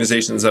with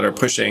organizations that are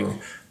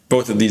pushing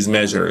both of these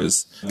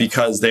measures,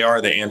 because they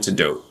are the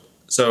antidote.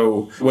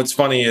 So what's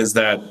funny is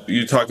that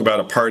you talk about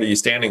a party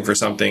standing for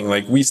something,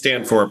 like we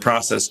stand for a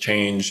process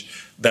change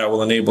that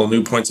will enable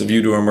new points of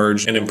view to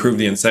emerge and improve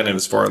the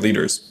incentives for our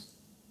leaders.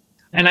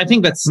 And I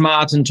think that's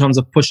smart in terms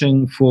of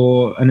pushing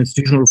for an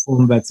institutional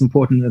reform that's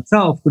important in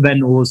itself, but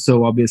then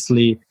also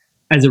obviously,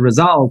 as a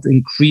result,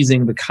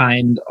 increasing the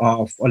kind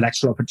of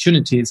electoral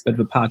opportunities that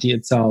the party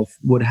itself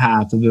would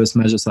have if those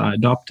measures are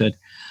adopted.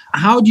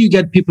 How do you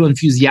get people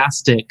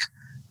enthusiastic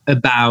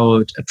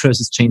about a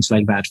process change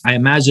like that? I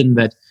imagine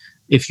that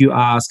if you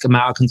ask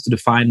Americans to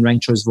define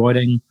ranked choice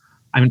voting,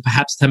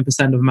 perhaps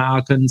 10% of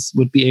Americans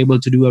would be able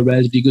to do a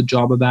relatively good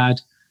job of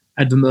that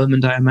at the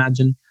moment, I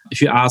imagine.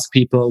 If you ask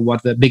people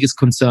what their biggest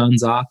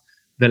concerns are,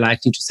 they're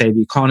likely to say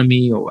the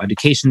economy or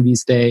education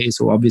these days,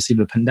 or obviously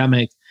the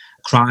pandemic,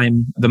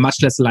 crime. They're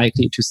much less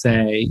likely to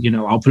say,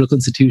 our political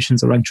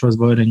institutions or ranked choice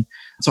voting.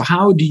 So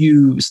how do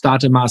you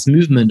start a mass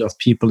movement of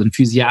people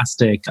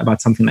enthusiastic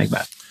about something like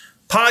that?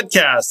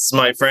 Podcasts,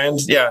 my friend.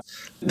 Yeah.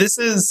 This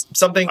is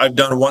something I've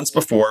done once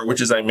before,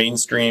 which is I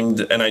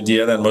mainstreamed an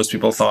idea that most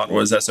people thought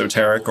was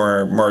esoteric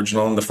or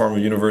marginal in the form of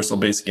universal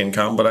basic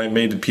income. But I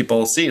made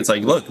people see, it's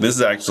like, look, this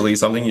is actually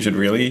something you should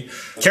really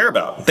care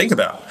about, think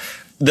about.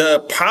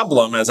 The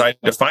problem, as I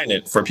define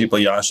it for people,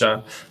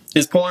 Yascha,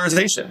 is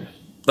polarization.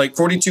 Like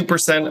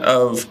 42%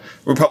 of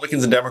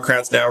Republicans and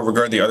Democrats now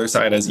regard the other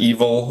side as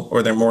evil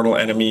or their mortal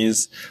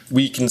enemies.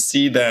 We can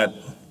see that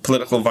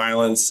political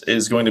violence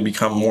is going to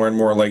become more and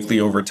more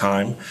likely over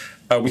time.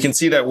 We can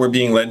see that we're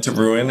being led to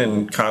ruin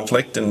and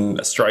conflict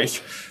and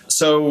strife.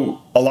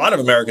 So a lot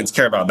of Americans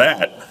care about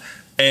that.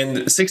 And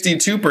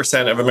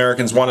 62% of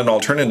Americans want an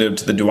alternative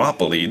to the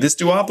duopoly. This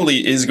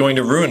duopoly is going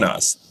to ruin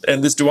us.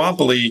 And this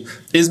duopoly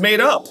is made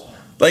up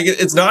Like,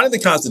 it's not in the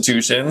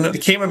Constitution.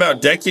 It came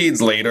about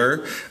decades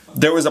later.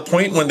 There was a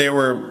point when they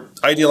were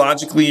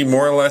ideologically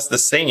more or less the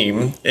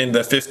same in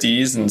the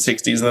 50s and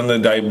 60s, and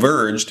then they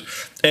diverged.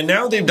 And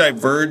now they've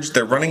diverged.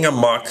 They're running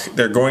amok.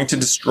 They're going to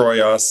destroy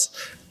us.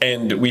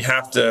 And we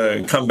have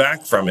to come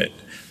back from it.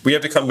 We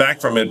have to come back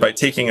from it by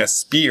taking a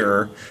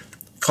spear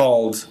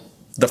called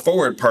the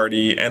Forward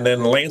Party and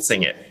then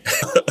lancing it.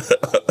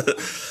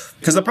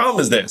 Because the problem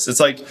is this. It's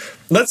like,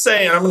 let's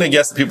say, I'm going to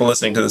guess the people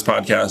listening to this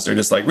podcast are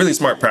just like really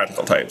smart,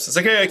 practical types. It's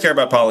like, hey, I care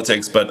about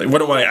politics, but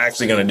what am I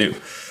actually going to do?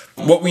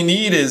 What we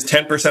need is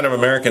 10% of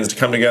Americans to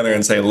come together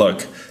and say,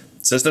 look,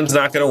 system's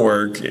not going to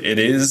work. It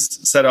is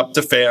set up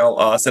to fail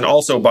us. And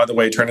also, by the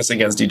way, turn us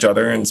against each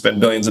other and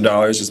spend billions of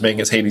dollars just making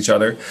us hate each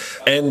other.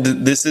 And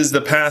this is the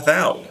path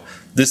out.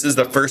 This is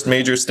the first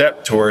major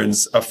step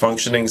towards a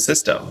functioning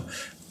system.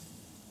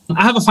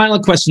 I have a final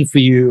question for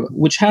you,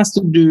 which has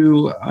to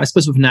do, I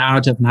suppose, with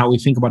narrative and how we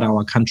think about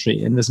our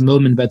country in this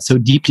moment that's so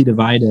deeply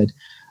divided,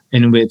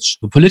 in which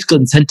the political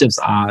incentives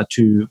are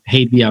to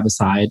hate the other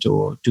side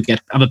or to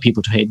get other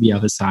people to hate the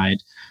other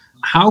side.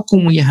 How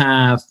can we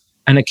have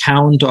an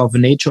account of the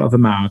nature of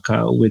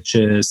America, which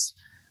is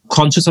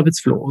conscious of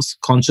its flaws,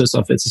 conscious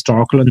of its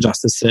historical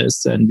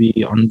injustices and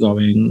the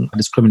ongoing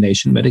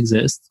discrimination that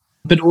exists,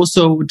 but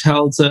also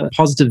tells a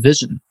positive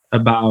vision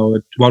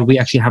about what we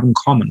actually have in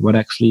common, what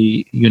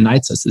actually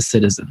unites us as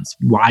citizens,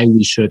 why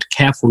we should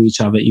care for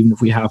each other, even if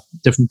we have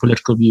different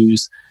political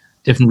views,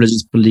 different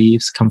religious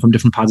beliefs, come from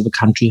different parts of the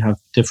country, have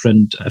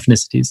different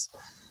ethnicities?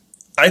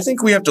 I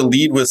think we have to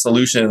lead with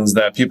solutions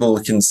that people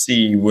can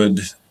see would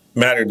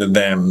matter to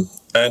them.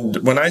 And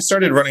when I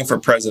started running for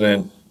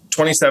president,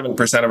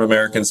 27% of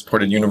Americans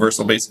supported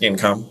universal basic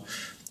income.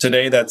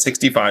 Today, that's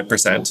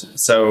 65%.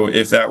 So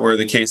if that were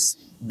the case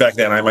back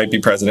then, I might be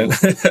president.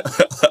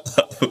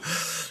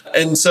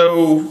 And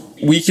so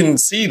we can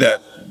see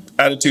that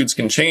attitudes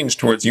can change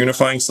towards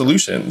unifying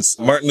solutions.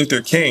 Martin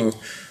Luther King,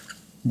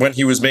 when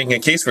he was making a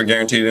case for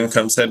guaranteed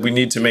income, said we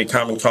need to make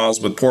common cause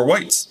with poor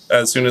whites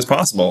as soon as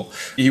possible.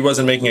 He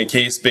wasn't making a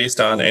case based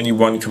on any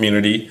one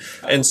community.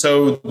 And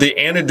so the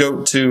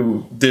antidote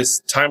to this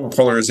time of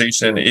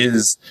polarization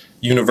is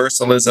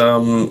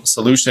universalism,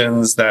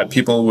 solutions that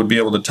people would be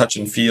able to touch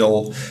and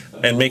feel,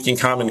 and making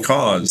common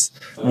cause.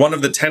 One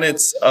of the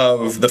tenets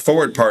of the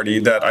Forward Party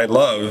that I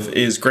love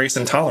is grace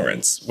and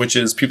tolerance, which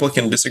is people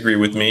can disagree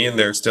with me and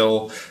they're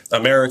still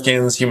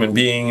Americans, human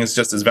beings,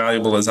 just as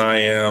valuable as I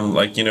am.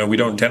 Like, we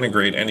don't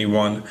denigrate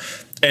anyone.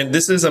 And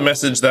this is a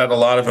message that a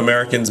lot of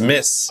Americans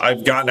miss.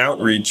 I've gotten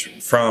outreach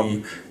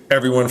from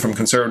everyone from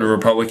conservative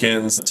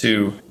Republicans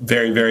to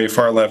very, very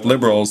far left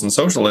liberals and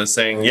socialists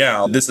saying,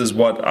 yeah, this is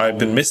what I've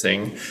been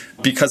missing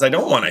because I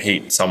don't want to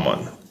hate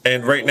someone.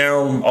 And right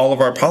now, all of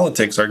our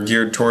politics are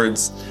geared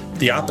towards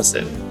the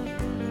opposite.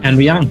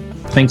 Andrew Yang,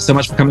 thanks so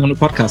much for coming on the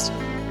podcast.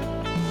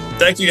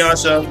 Thank you,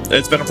 Yascha.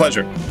 It's been a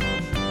pleasure.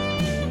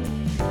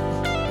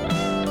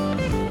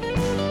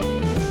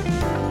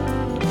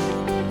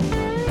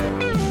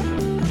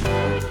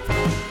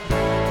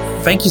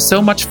 Thank you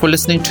so much for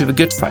listening to The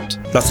Good Fight.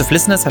 Lots of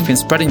listeners have been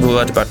spreading the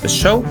word about the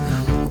show.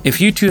 If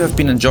you too have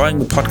been enjoying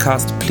the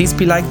podcast, please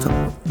be like,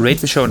 rate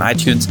the show on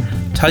iTunes,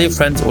 tell your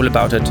friends all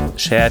about it,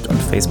 share it on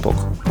Facebook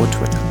or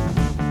Twitter.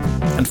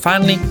 And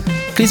finally,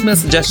 please mail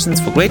suggestions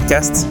for great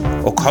guests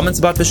or comments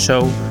about the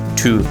show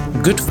to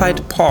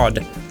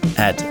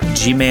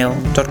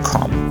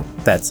goodfightpod@gmail.com.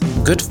 That's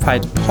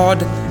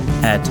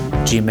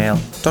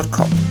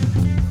goodfightpod@gmail.com.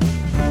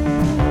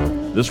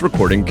 This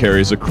recording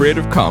carries a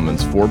Creative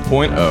Commons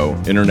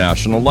 4.0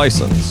 international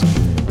license.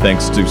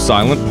 Thanks to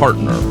Silent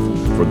Partner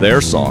for their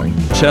song,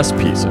 Chess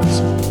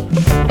Pieces.